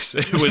once.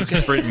 It was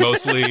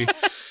mostly...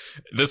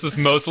 This was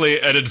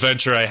mostly an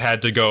adventure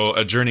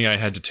a journey I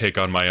had to take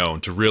on my own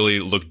to really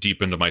look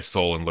deep into my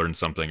soul and learn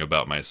something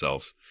about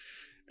myself.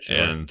 Sure.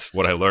 And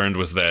what I learned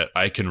was that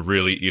I can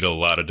really eat a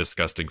lot of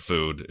disgusting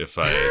food if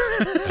I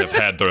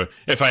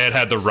had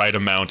had the right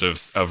amount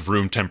of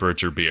room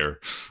temperature beer.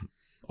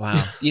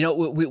 Wow.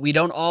 We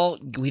don't all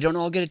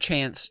get a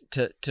chance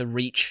to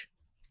reach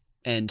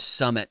and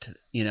summit,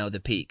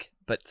 the peak.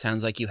 But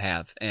sounds like you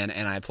have, and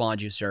I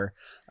applaud you, sir.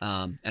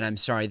 And I'm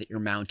sorry that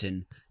your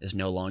mountain is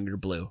no longer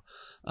blue.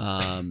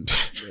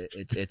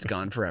 It's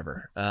gone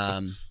forever.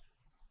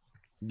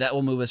 That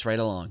will move us right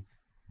along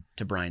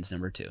to Brian's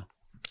number 2.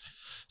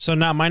 So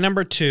now my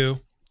number 2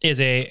 is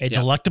a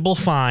delectable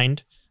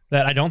find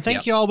that I don't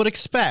think y'all would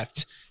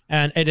expect,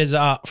 and it is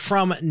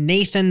from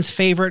Nathan's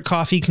favorite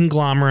coffee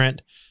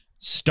conglomerate,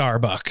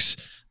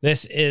 Starbucks.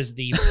 This is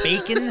the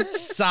bacon,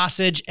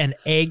 sausage, and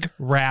egg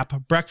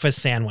wrap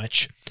breakfast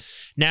sandwich.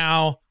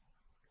 Now,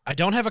 I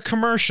don't have a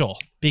commercial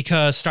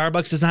because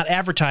Starbucks does not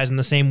advertise in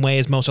the same way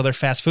as most other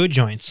fast food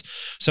joints.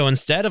 So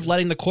instead of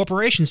letting the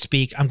corporation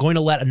speak, I'm going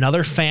to let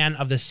another fan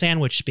of the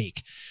sandwich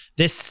speak.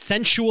 This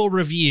sensual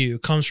review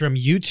comes from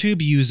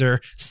YouTube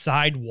user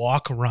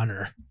Sidewalk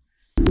Runner.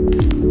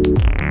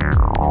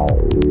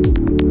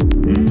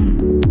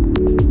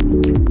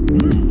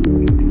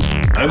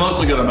 I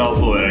mostly got a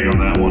mouthful of egg on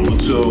that one.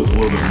 Let's go a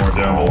little bit more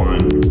down the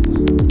line.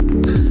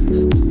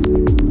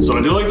 So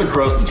I do like the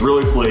crust. It's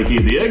really flaky.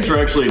 The eggs are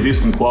actually a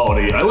decent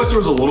quality. I wish there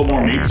was a little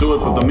more meat to it,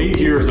 but the meat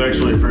here is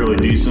actually fairly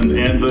decent,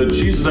 and the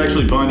cheese is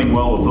actually binding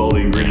well with all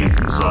the ingredients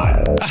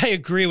inside. I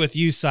agree with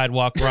you,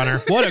 Sidewalk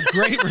Runner. What a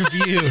great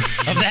review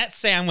of that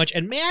sandwich,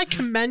 and may I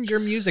commend your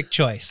music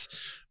choice.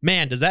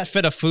 Man, does that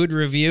fit a food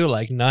review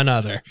like none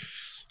other.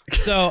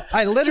 So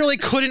I literally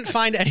couldn't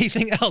find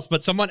anything else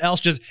but someone else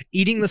just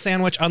eating the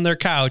sandwich on their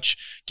couch,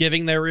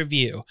 giving their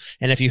review.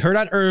 And if you heard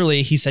on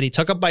early, he said he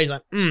took a bite. He's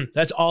like,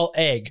 that's all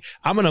egg.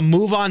 I'm going to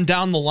move on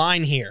down the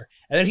line here.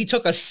 And then he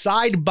took a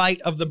side bite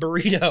of the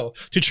burrito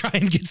to try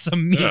and get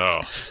some meat.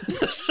 Oh.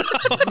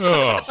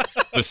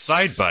 The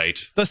side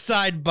bite. The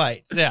side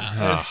bite.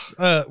 Yeah, it's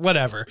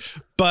whatever.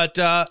 But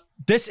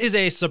this is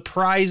a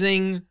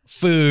surprising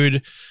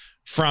food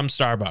from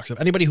Starbucks. If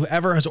anybody who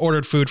ever has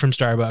ordered food from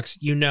Starbucks,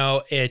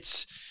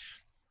 it's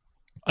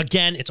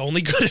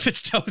only good if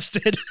it's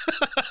toasted.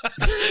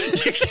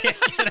 You can't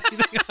get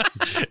anything on.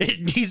 It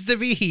needs to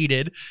be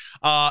heated.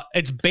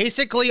 It's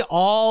basically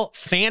all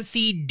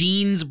fancy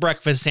Dean's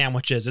breakfast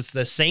sandwiches. It's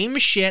the same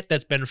shit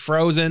that's been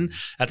frozen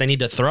that they need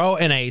to throw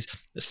in a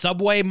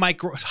Subway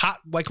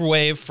hot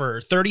microwave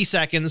for 30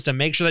 seconds to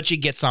make sure that you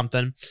get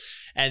something.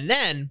 And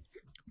then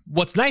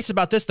what's nice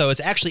about this, though,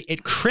 is actually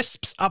it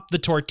crisps up the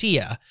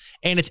tortilla,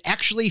 and it's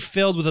actually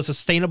filled with a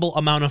sustainable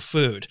amount of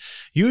food.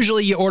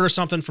 Usually you order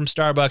something from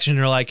Starbucks and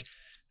you're like,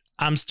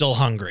 I'm still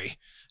hungry.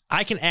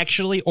 I can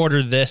actually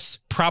order this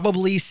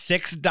probably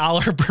 $6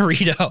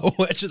 burrito,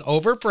 which is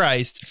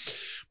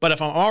overpriced. But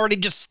if I'm already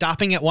just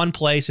stopping at one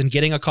place and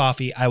getting a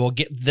coffee, I will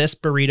get this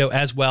burrito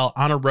as well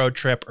on a road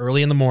trip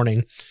early in the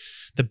morning.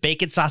 The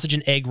bacon, sausage,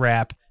 and egg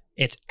wrap,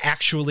 it's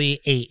actually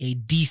a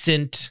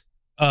decent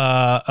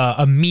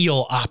a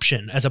meal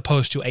option as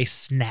opposed to a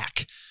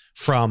snack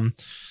from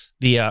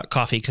the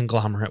coffee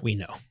conglomerate we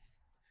know.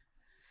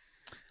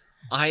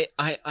 I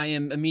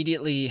am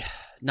immediately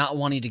not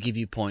wanting to give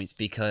you points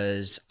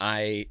because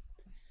Starbucks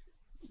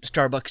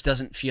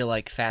doesn't feel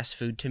like fast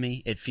food to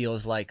me. It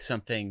feels like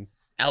something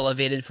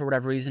elevated for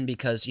whatever reason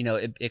because,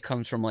 it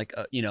comes from like,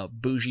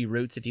 bougie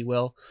roots, if you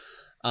will.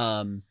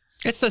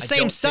 It's the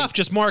same stuff,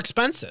 just more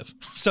expensive.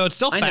 So it's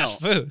still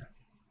fast food.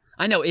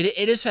 I know it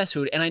is fast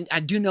food, and I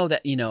do know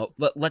that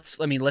but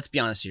let's be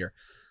honest here.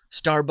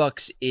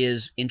 Starbucks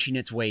is inching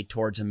its way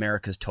towards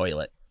America's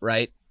toilet,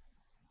 right?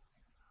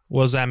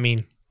 What does that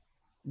mean?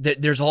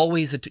 There's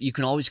always you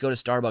can always go to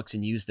Starbucks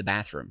and use the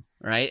bathroom,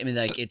 right? I mean,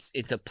 like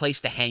it's a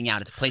place to hang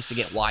out. It's a place to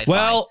get Wi-Fi.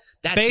 Well,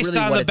 that's based really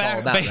on what it's all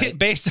about, right?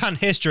 Based on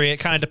history, it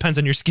kind of depends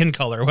on your skin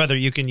color whether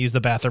you can use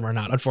the bathroom or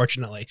not.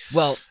 Unfortunately.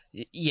 Well,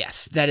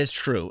 yes, that is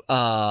true.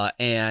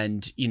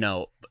 And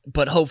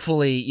but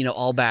hopefully,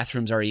 all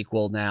bathrooms are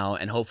equal now,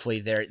 and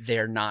hopefully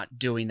they're not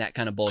doing that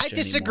kind of bullshit. I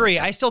disagree.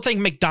 Anymore. I still think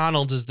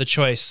McDonald's is the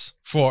choice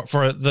for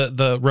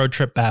the road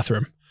trip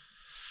bathroom.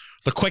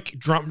 The quick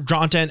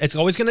jaunt in, it's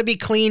always going to be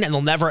clean and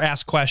they'll never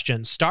ask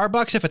questions.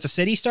 Starbucks, if it's a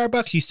city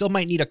Starbucks, you still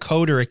might need a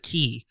code or a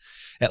key.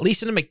 At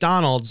least in a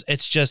McDonald's,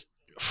 it's just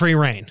free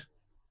reign.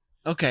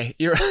 Okay,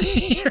 you're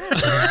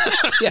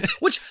yeah,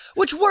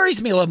 which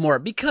worries me a little more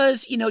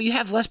because you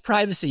have less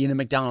privacy in a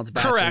McDonald's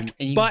bathroom. Correct,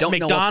 and you but don't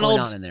know what's going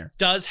on in there.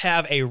 Does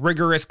have a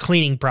rigorous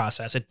cleaning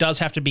process. It does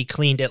have to be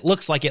cleaned. It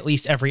looks like at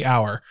least every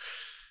hour,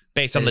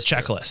 based on the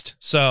checklist.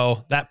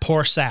 So that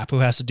poor sap who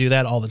has to do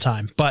that all the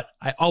time. But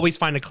I always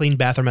find a clean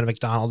bathroom at a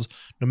McDonald's,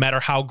 no matter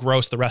how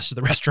gross the rest of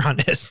the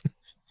restaurant is.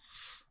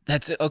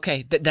 That's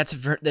okay. That's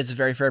a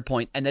very fair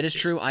point, and that is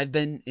true. I've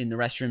been in the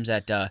restrooms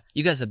at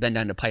you guys have been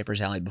down to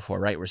Piper's Alley before,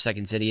 right? Where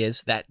Second City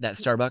is, that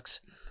Starbucks.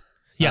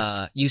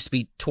 Yes, used to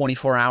be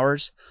 24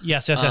 hours.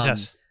 Yes.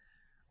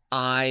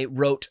 I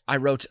wrote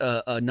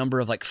a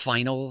number of like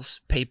finals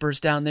papers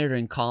down there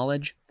during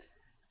college.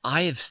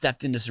 I have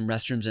stepped into some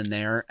restrooms in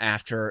there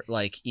after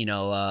like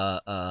elderly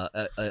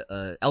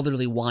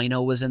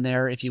wino was in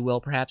there, if you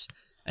will, perhaps,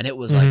 and it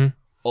was like.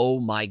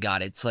 Oh my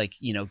God! It's like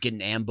getting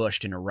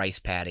ambushed in a rice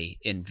paddy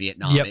in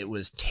Vietnam. Yep. It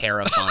was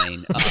terrifying.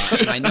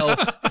 And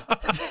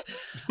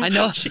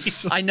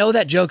I know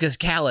that joke is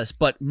callous,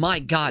 but my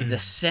God, the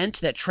scent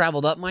that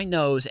traveled up my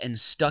nose and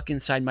stuck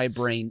inside my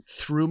brain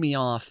threw me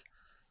off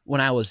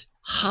when I was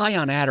high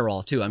on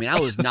Adderall too. I mean, I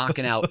was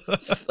knocking out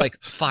like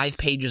 5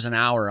 pages an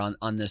hour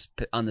on this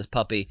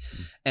puppy,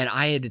 and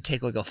I had to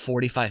take like a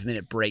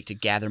 45-minute break to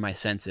gather my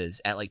senses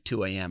at like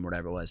 2 a.m.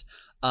 whatever it was.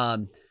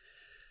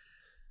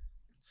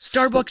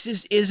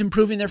 Starbucks is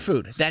improving their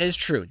food. That is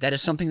true. That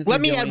is something that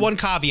Let me add one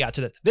caveat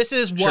to that. This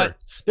is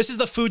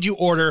the food you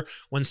order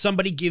when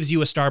somebody gives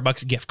you a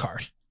Starbucks gift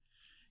card.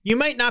 You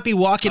might not be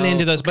walking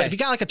into those, but if you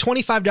got like a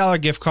 $25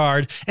 gift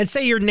card and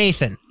say you're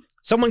Nathan,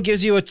 someone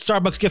gives you a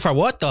Starbucks gift card.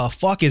 What the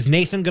fuck is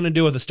Nathan going to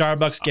do with a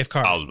Starbucks gift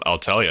card? I'll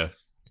tell you.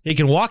 You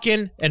can walk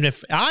in, and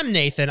if I'm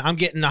Nathan, I'm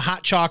getting a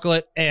hot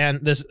chocolate and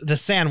the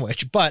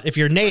sandwich. But if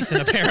you're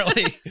Nathan,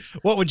 apparently,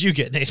 what would you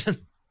get,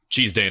 Nathan?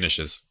 Cheese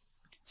Danishes.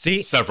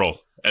 See? Several.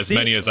 As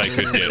many as I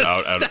could get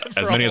out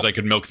as many as I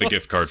could milk the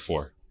gift card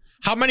for.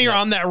 How many are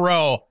on that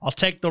row? I'll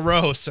take the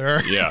row,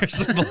 sir. Yeah.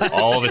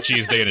 All the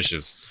cheese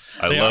Danishes.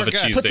 I love a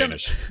cheese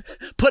Danish.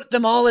 Put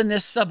them all in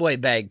this Subway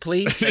bag,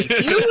 please. Thank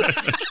you.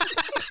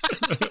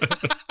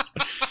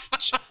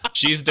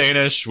 Cheese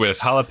Danish with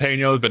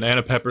jalapeno,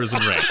 banana peppers,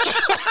 and ranch.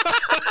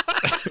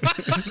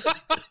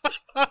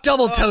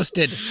 Double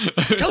toasted.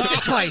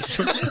 Toasted twice.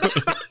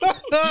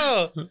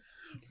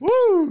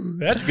 Woo,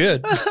 that's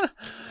good.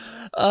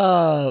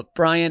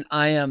 Brian,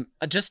 I am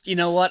just, you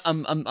know what?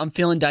 I'm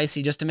feeling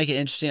dicey just to make it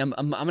interesting.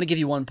 I'm going to give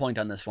you 1 point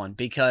on this one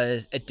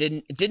because it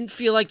didn't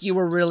feel like you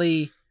were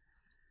really,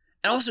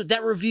 and also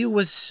that review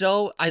was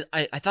so, I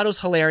thought it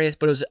was hilarious,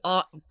 but it was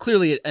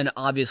clearly an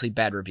obviously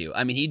bad review.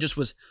 I mean, he just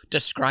was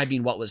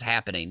describing what was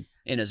happening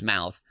in his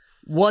mouth.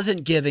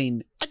 Wasn't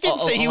giving. I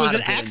didn't say he was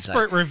an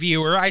expert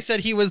reviewer. I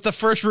said he was the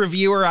first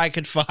reviewer I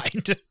could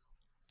find.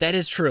 That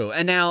is true.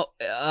 And now,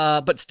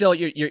 but still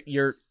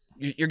you're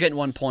getting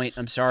 1 point.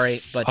 I'm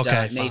sorry, but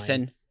okay,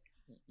 Nathan,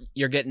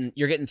 you're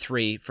getting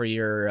 3 for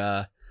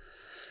your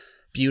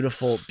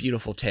beautiful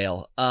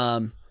tale.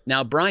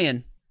 Now,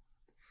 Brian,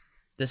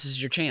 this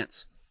is your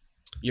chance.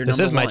 This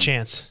is my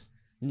chance.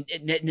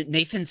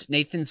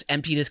 Nathan's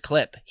emptied his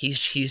clip. He's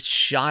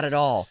shot it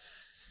all.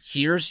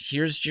 Here's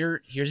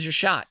your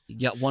shot. You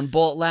got 1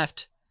 bullet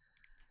left.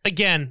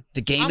 Again,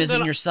 the game is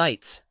in your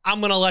sights. I'm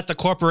gonna let the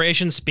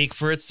corporation speak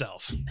for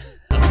itself.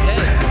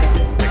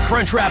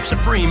 Crunchwrap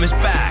Supreme is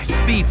back.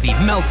 Beefy,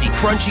 melty,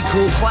 crunchy,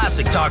 cool,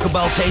 classic Taco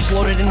Bell taste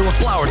loaded into a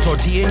flour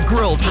tortilla and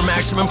grilled for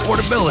maximum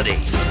portability.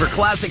 For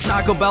classic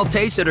Taco Bell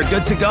tastes that are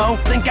good to go,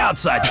 think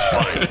outside the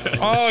fun.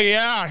 Oh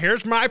yeah,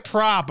 here's my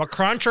prop, a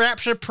Crunchwrap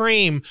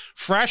Supreme,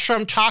 fresh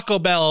from Taco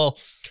Bell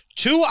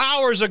 2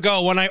 hours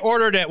ago when I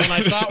ordered it, when I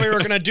thought we were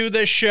gonna do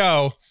this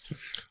show.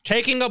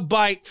 Taking a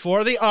bite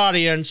for the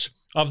audience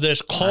of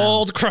this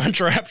cold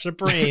Crunchwrap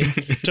Supreme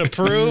to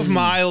prove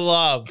my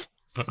love.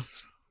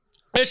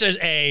 This is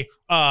a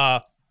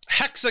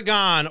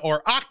hexagon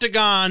or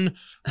octagon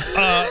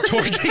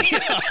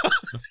tortilla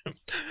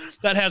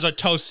that has a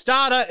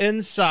tostada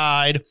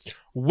inside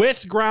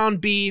with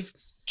ground beef,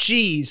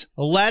 cheese,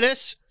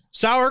 lettuce,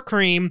 sour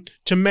cream,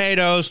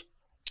 tomatoes,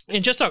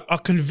 and just a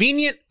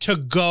convenient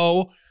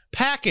to-go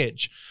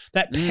package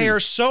that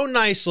pairs so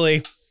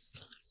nicely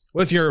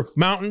with your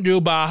Mountain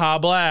Dew Baja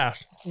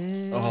Blast.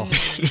 Oh,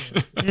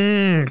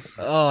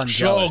 I'm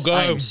jealous. Good.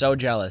 I'm so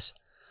jealous.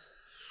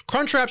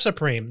 Crunchwrap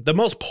Supreme, the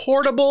most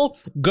portable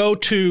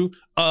go-to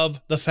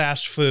of the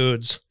fast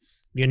foods.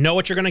 You know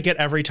what you're going to get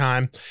every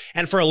time.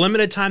 And for a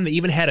limited time, they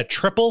even had a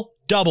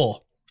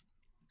triple-double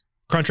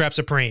Crunchwrap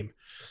Supreme.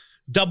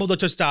 Double the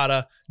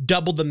tostada,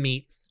 double the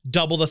meat,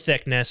 double the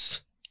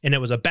thickness. And it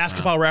was a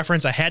basketball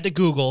reference I had to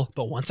Google,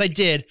 but once I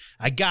did,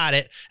 I got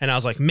it. And I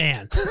was like,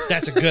 man,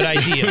 that's a good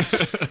idea.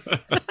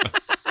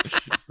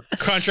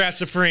 Crunchwrap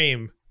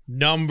Supreme,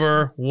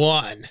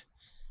 #1.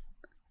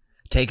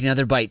 Take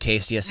another bite,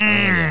 Tastiest. Oh,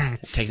 yeah.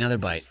 Take another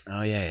bite.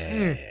 Oh,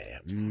 yeah.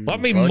 Let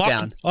me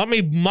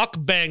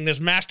mukbang this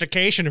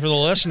mastication for the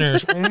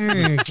listeners.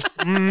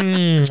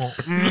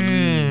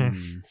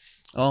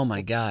 Oh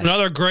my god!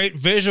 Another great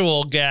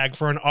visual gag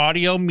for an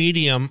audio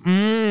medium.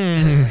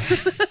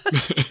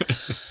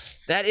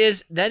 That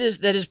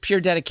is pure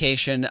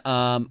dedication.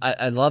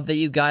 I love that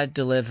you got it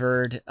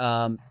delivered.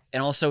 And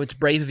also, it's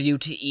brave of you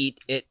to eat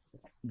it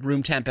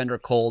room temp and or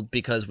cold,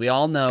 because we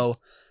all know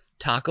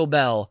Taco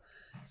Bell,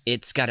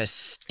 it's got a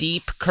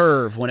steep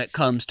curve when it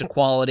comes to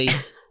quality.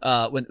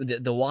 When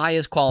the Y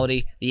is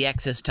quality, the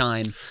X is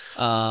time.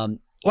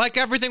 Like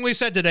everything we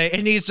said today,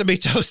 it needs to be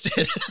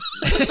toasted.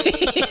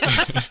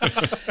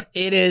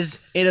 It is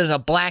a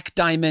black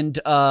diamond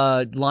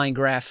line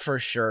graph for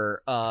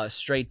sure,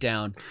 straight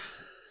down.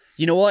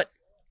 You know what?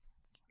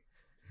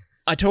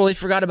 I totally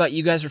forgot about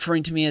you guys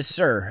referring to me as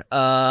sir.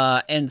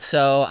 And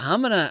so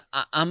I'm gonna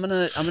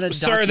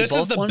Sir, this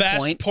is the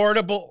best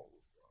portable.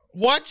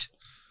 What?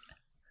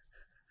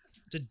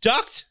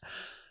 Deduct?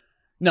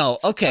 No.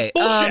 Okay.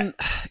 I'm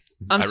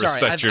I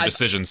sorry. respect your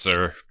decision,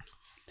 sir.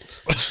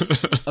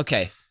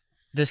 Okay.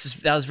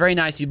 That was very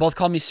nice. You both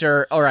called me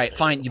sir. All right,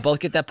 fine. You both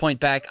get that point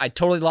back. I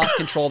totally lost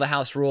control of the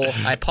house rule.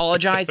 I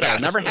apologize.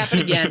 That'll never happen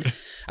again.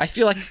 I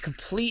feel like a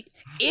complete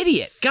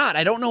idiot. God,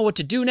 I don't know what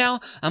to do now.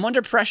 I'm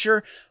under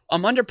pressure.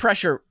 I'm under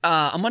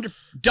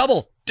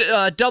McDouble.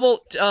 I'll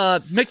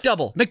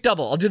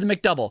do the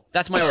McDouble.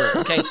 That's my order.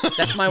 Okay,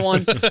 that's my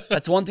one.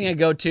 That's one thing I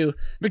go to.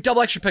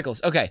 McDouble extra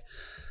pickles. Okay.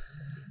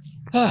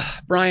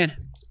 Brian,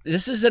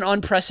 this is an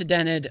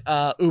unprecedented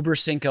Uber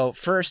Cinco.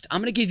 First,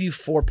 I'm gonna give you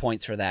 4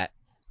 points for that.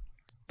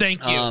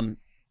 Thank you.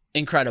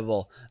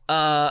 Incredible.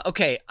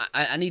 Okay,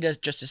 I need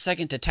just a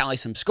second to tally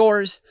some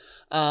scores.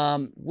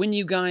 When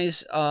you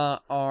guys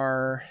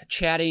are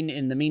chatting,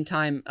 in the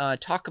meantime,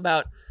 talk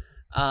about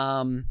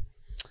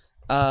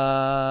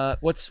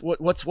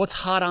what's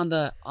hot on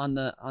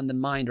the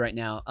mind right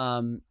now.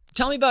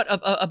 Tell me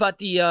about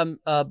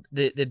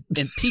the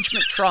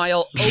impeachment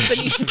trial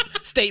opening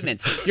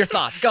statements. Your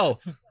thoughts. Go.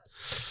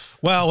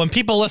 Well, when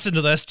people listen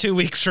to this 2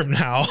 weeks from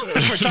now,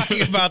 we're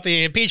talking about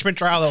the impeachment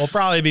trial that will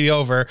probably be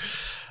over.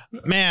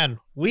 Man,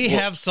 we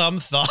have some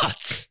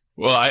thoughts.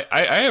 Well,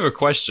 I have a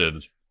question.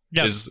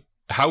 Yes.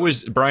 How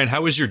was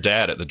your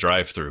dad at the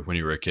drive-thru when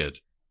you were a kid?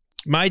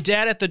 My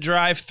dad at the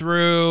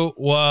drive-thru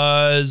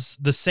was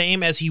the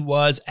same as he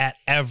was at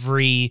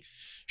every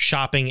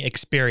shopping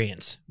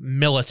experience.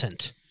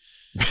 Militant.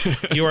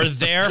 You are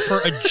there for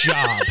a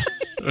job.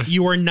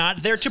 You are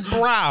not there to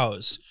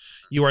browse.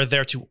 You are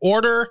there to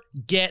order,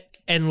 get,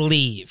 and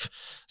leave.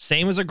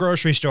 Same as a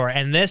grocery store.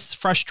 And this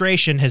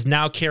frustration has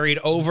now carried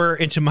over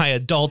into my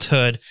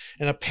adulthood.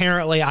 And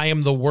apparently I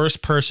am the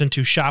worst person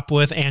to shop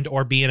with and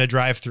or be in a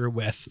drive-thru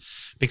with,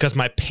 because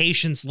my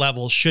patience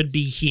level should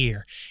be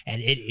here.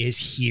 And it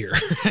is here.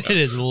 It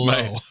is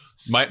low.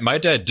 My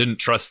dad didn't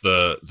trust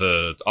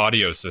the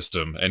audio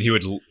system, and he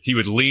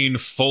would lean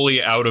fully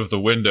out of the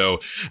window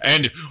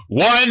and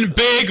 1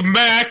 Big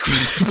Mac,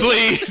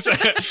 please.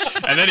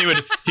 And then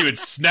he would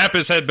snap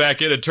his head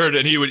back in and turn,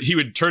 and he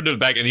would turn to the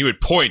back and he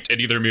would point at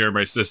either me or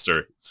my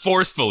sister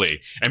forcefully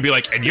and be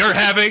like, "And you're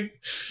having?"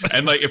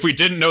 And like, if we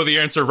didn't know the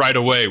answer right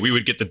away, we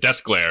would get the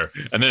death glare,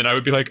 and then I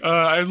would be like,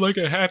 "I'd like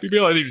a Happy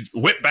Meal," and he'd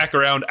whip back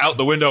around out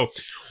the window.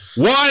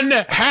 1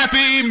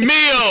 Happy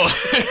Meal.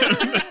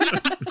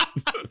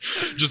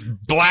 Just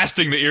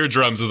blasting the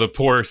eardrums of the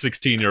poor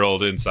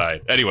 16-year-old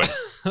inside. Anyway,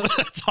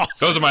 that's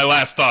awesome. Those are my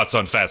last thoughts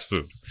on fast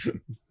food.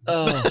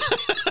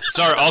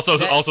 Sorry.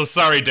 Also,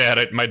 sorry,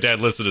 Dad. My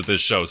dad listened to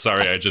this show.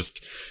 Sorry, I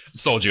just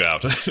sold you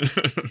out.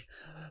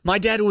 My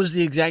dad was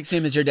the exact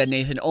same as your dad,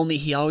 Nathan. Only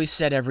he always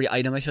said every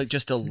item, I feel like,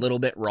 just a little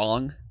bit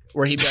wrong.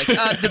 Where he'd be like,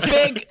 the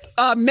big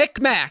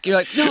Mick-Mac. You're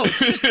like, no, it's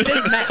just Big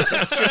Mac.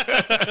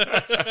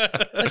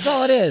 That's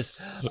all it is.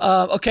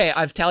 Okay,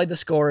 I've tallied the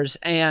scores,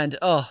 and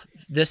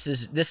this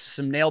is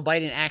some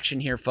nail-biting action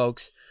here,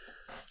 folks.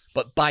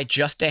 But by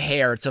just a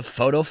hair, it's a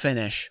photo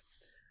finish.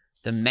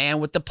 The man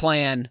with the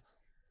plan,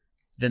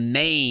 the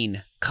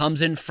main,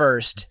 comes in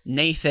first.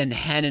 Nathan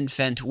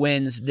Hennenfent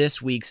wins this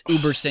week's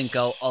Uber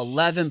Cinco,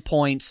 11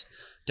 points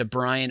to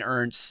Brian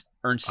Ernst.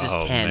 Ernst is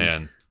 10.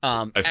 Man.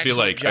 I feel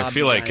like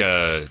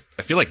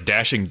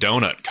Dashing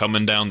Donut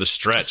coming down the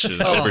stretch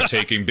and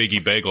overtaking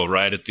Biggie Bagel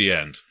right at the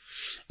end.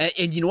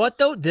 And you know what,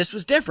 though? This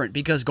was different,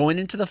 because going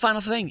into the final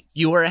thing,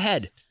 you were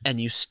ahead, and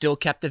you still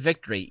kept the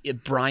victory.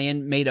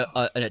 Brian made an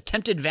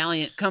attempted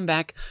valiant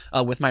comeback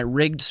with my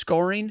rigged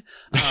scoring.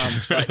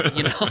 But,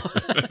 you know,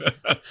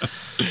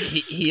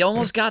 he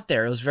almost got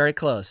there. It was very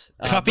close.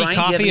 Cuppy Brian,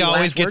 Coffee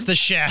always gets the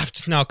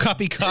shaft. No,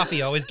 Cuppy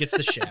Coffee always gets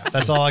the shaft.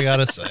 That's all I got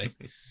to say.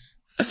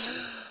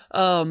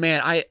 Oh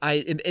man,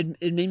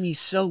 it made me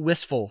so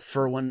wistful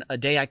for when a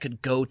day I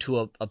could go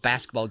to a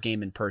basketball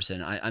game in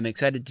person. I'm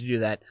excited to do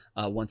that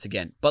once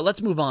again. But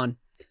let's move on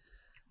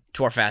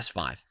to our Fast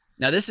Five.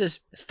 Now this is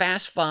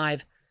Fast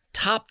Five,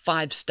 top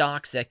 5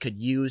 stocks that could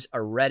use a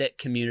Reddit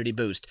community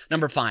boost.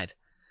 Number 5,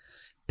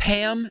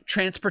 Pam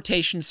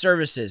Transportation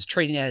Services,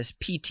 trading as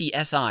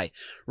PTSI.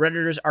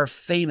 Redditors are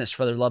famous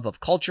for their love of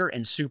culture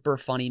and super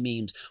funny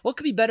memes. What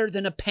could be better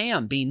than a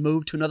Pam being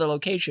moved to another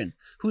location?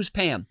 Who's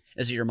Pam?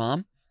 Is it your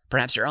mom?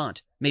 Perhaps your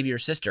aunt? Maybe your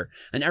sister.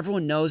 And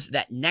everyone knows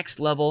that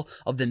next level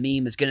of the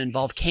meme is going to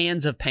involve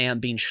cans of Pam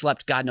being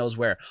schlepped God knows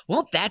where.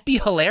 Won't that be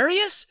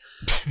hilarious?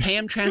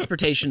 Pam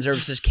Transportation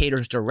Services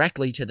caters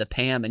directly to the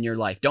Pam in your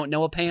life. Don't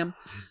know a Pam?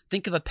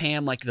 Think of a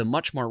Pam like the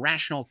much more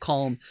rational,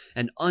 calm,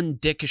 and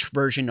undickish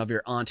version of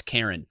your Aunt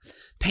Karen.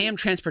 Pam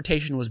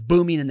Transportation was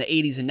booming in the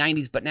 80s and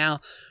 90s, but now,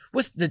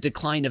 with the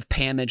decline of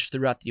Pamage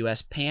throughout the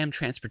U.S., Pam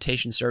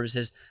Transportation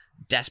Services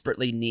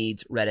desperately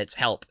needs Reddit's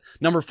help.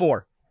 Number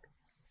 4.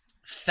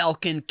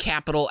 Falcon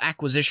Capital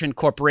Acquisition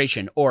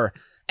Corporation, or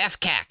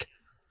FCAC.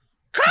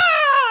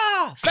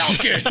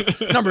 Falcon!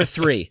 Number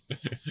 3,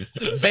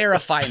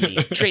 Verify Me,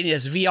 trading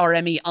as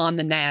VRME on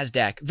the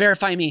NASDAQ.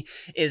 Verify Me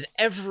is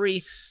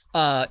every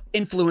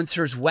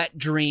influencer's wet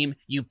dream.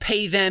 You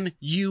pay them,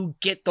 you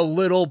get the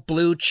little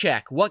blue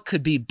check. What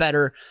could be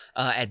better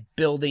at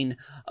building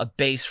a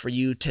base for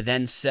you to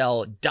then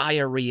sell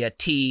diarrhea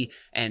tea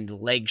and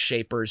leg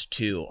shapers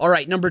too? All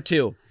right, number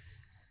 2.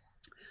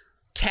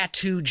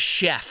 Tattooed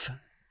Chef,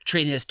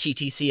 trading as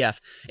TTCF.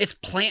 It's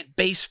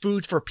plant-based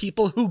foods for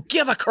people who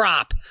give a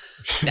crop.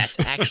 That's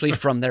actually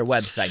from their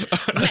website.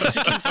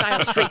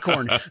 Mexican-style street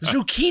corn,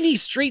 zucchini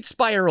street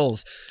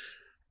spirals,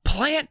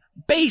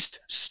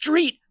 plant-based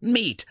street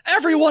meat.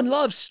 Everyone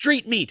loves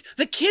street meat.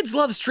 The kids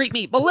love street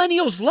meat.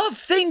 Millennials love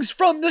things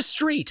from the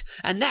street.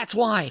 And that's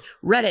why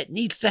Reddit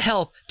needs to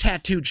help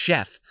Tattooed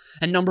Chef.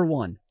 And number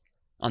 1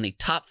 on the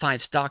top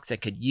 5 stocks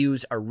that could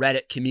use a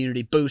Reddit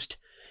community boost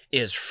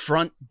is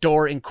Front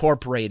Door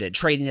Incorporated,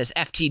 trading as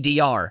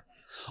FTDR.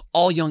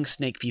 All young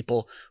snake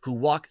people who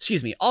walk,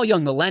 all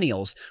young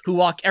millennials who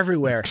walk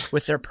everywhere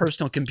with their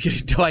personal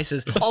computing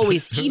devices,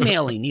 always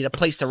emailing, need a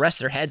place to rest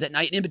their heads at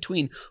night in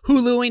between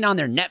Huluing on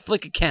their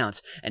Netflix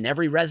accounts. And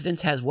every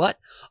residence has what?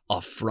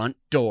 A front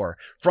door.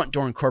 Front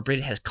Door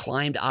Incorporated has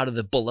climbed out of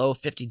the below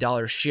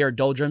 $50 share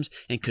doldrums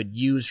and could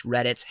use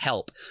Reddit's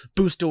help.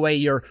 Boost away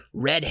your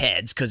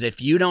redheads, because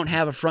if you don't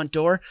have a front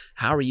door,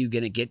 how are you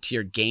going to get to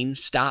your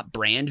GameStop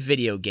brand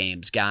video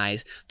games,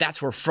 guys?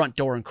 That's where Front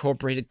Door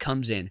Incorporated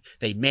comes in.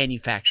 They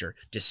manufacture,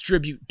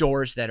 distribute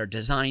doors that are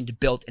designed,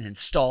 built, and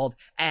installed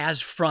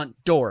as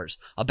front doors.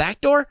 A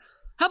back door?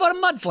 How about a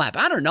mud flap?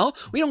 I don't know.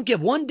 We don't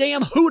give one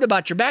damn hoot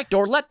about your back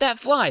door. Let that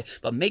fly.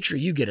 But make sure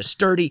you get a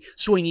sturdy,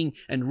 swinging,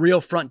 and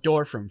real front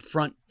door from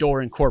Front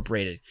Door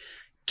Incorporated.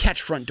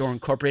 Catch Front Door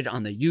Incorporated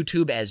on the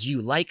YouTube as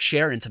you like,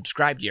 share, and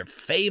subscribe to your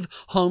fave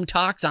home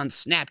talks on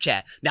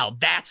Snapchat. Now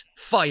that's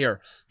fire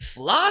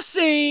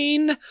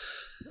flossing.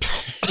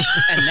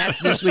 And that's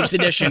this week's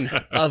edition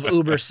of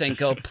Über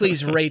Cinco.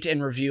 Please rate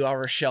and review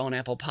our show on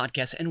Apple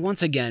Podcasts. And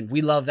once again,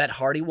 we love that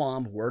hearty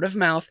womp, word of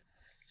mouth.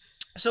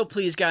 So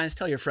please, guys,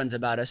 tell your friends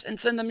about us and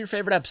send them your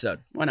favorite episode.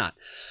 Why not?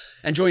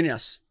 And joining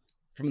us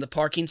from the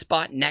parking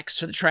spot next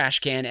to the trash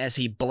can as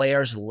he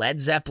blares Led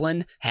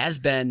Zeppelin has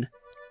been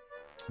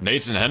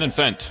Nathan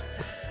Hennenfent.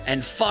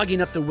 And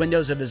fogging up the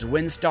windows of his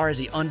Windstar as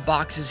he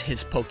unboxes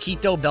his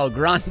Poquito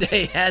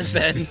Belgrande has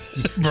been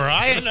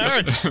Brian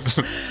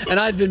Ernst. And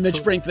I've been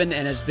Mitch Brinkman,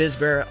 and as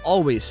BizBear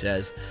always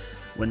says,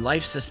 when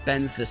life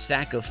suspends the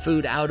sack of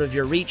food out of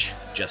your reach,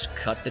 just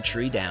cut the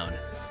tree down.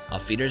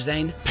 Auf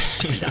Wiedersehen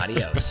and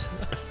adios.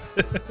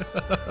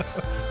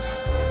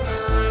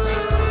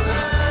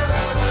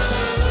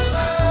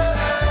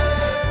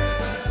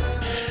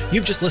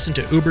 You've just listened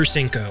to Über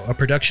Cinco, a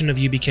production of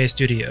UBK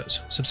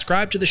Studios.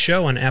 Subscribe to the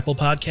show on Apple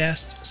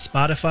Podcasts,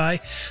 Spotify,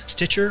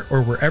 Stitcher,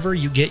 or wherever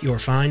you get your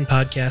fine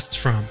podcasts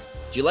from.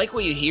 If you like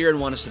what you hear and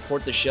want to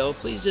support the show,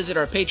 please visit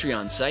our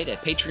Patreon site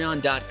at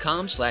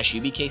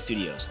patreon.com/UBK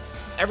Studios.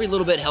 Every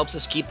little bit helps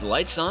us keep the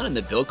lights on and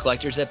the bill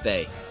collectors at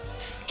bay.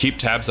 Keep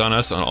tabs on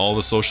us on all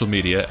the social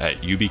media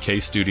at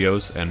UBK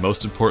Studios, and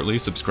most importantly,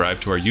 subscribe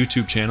to our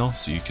YouTube channel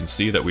so you can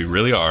see that we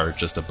really are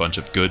just a bunch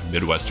of good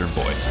Midwestern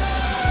boys.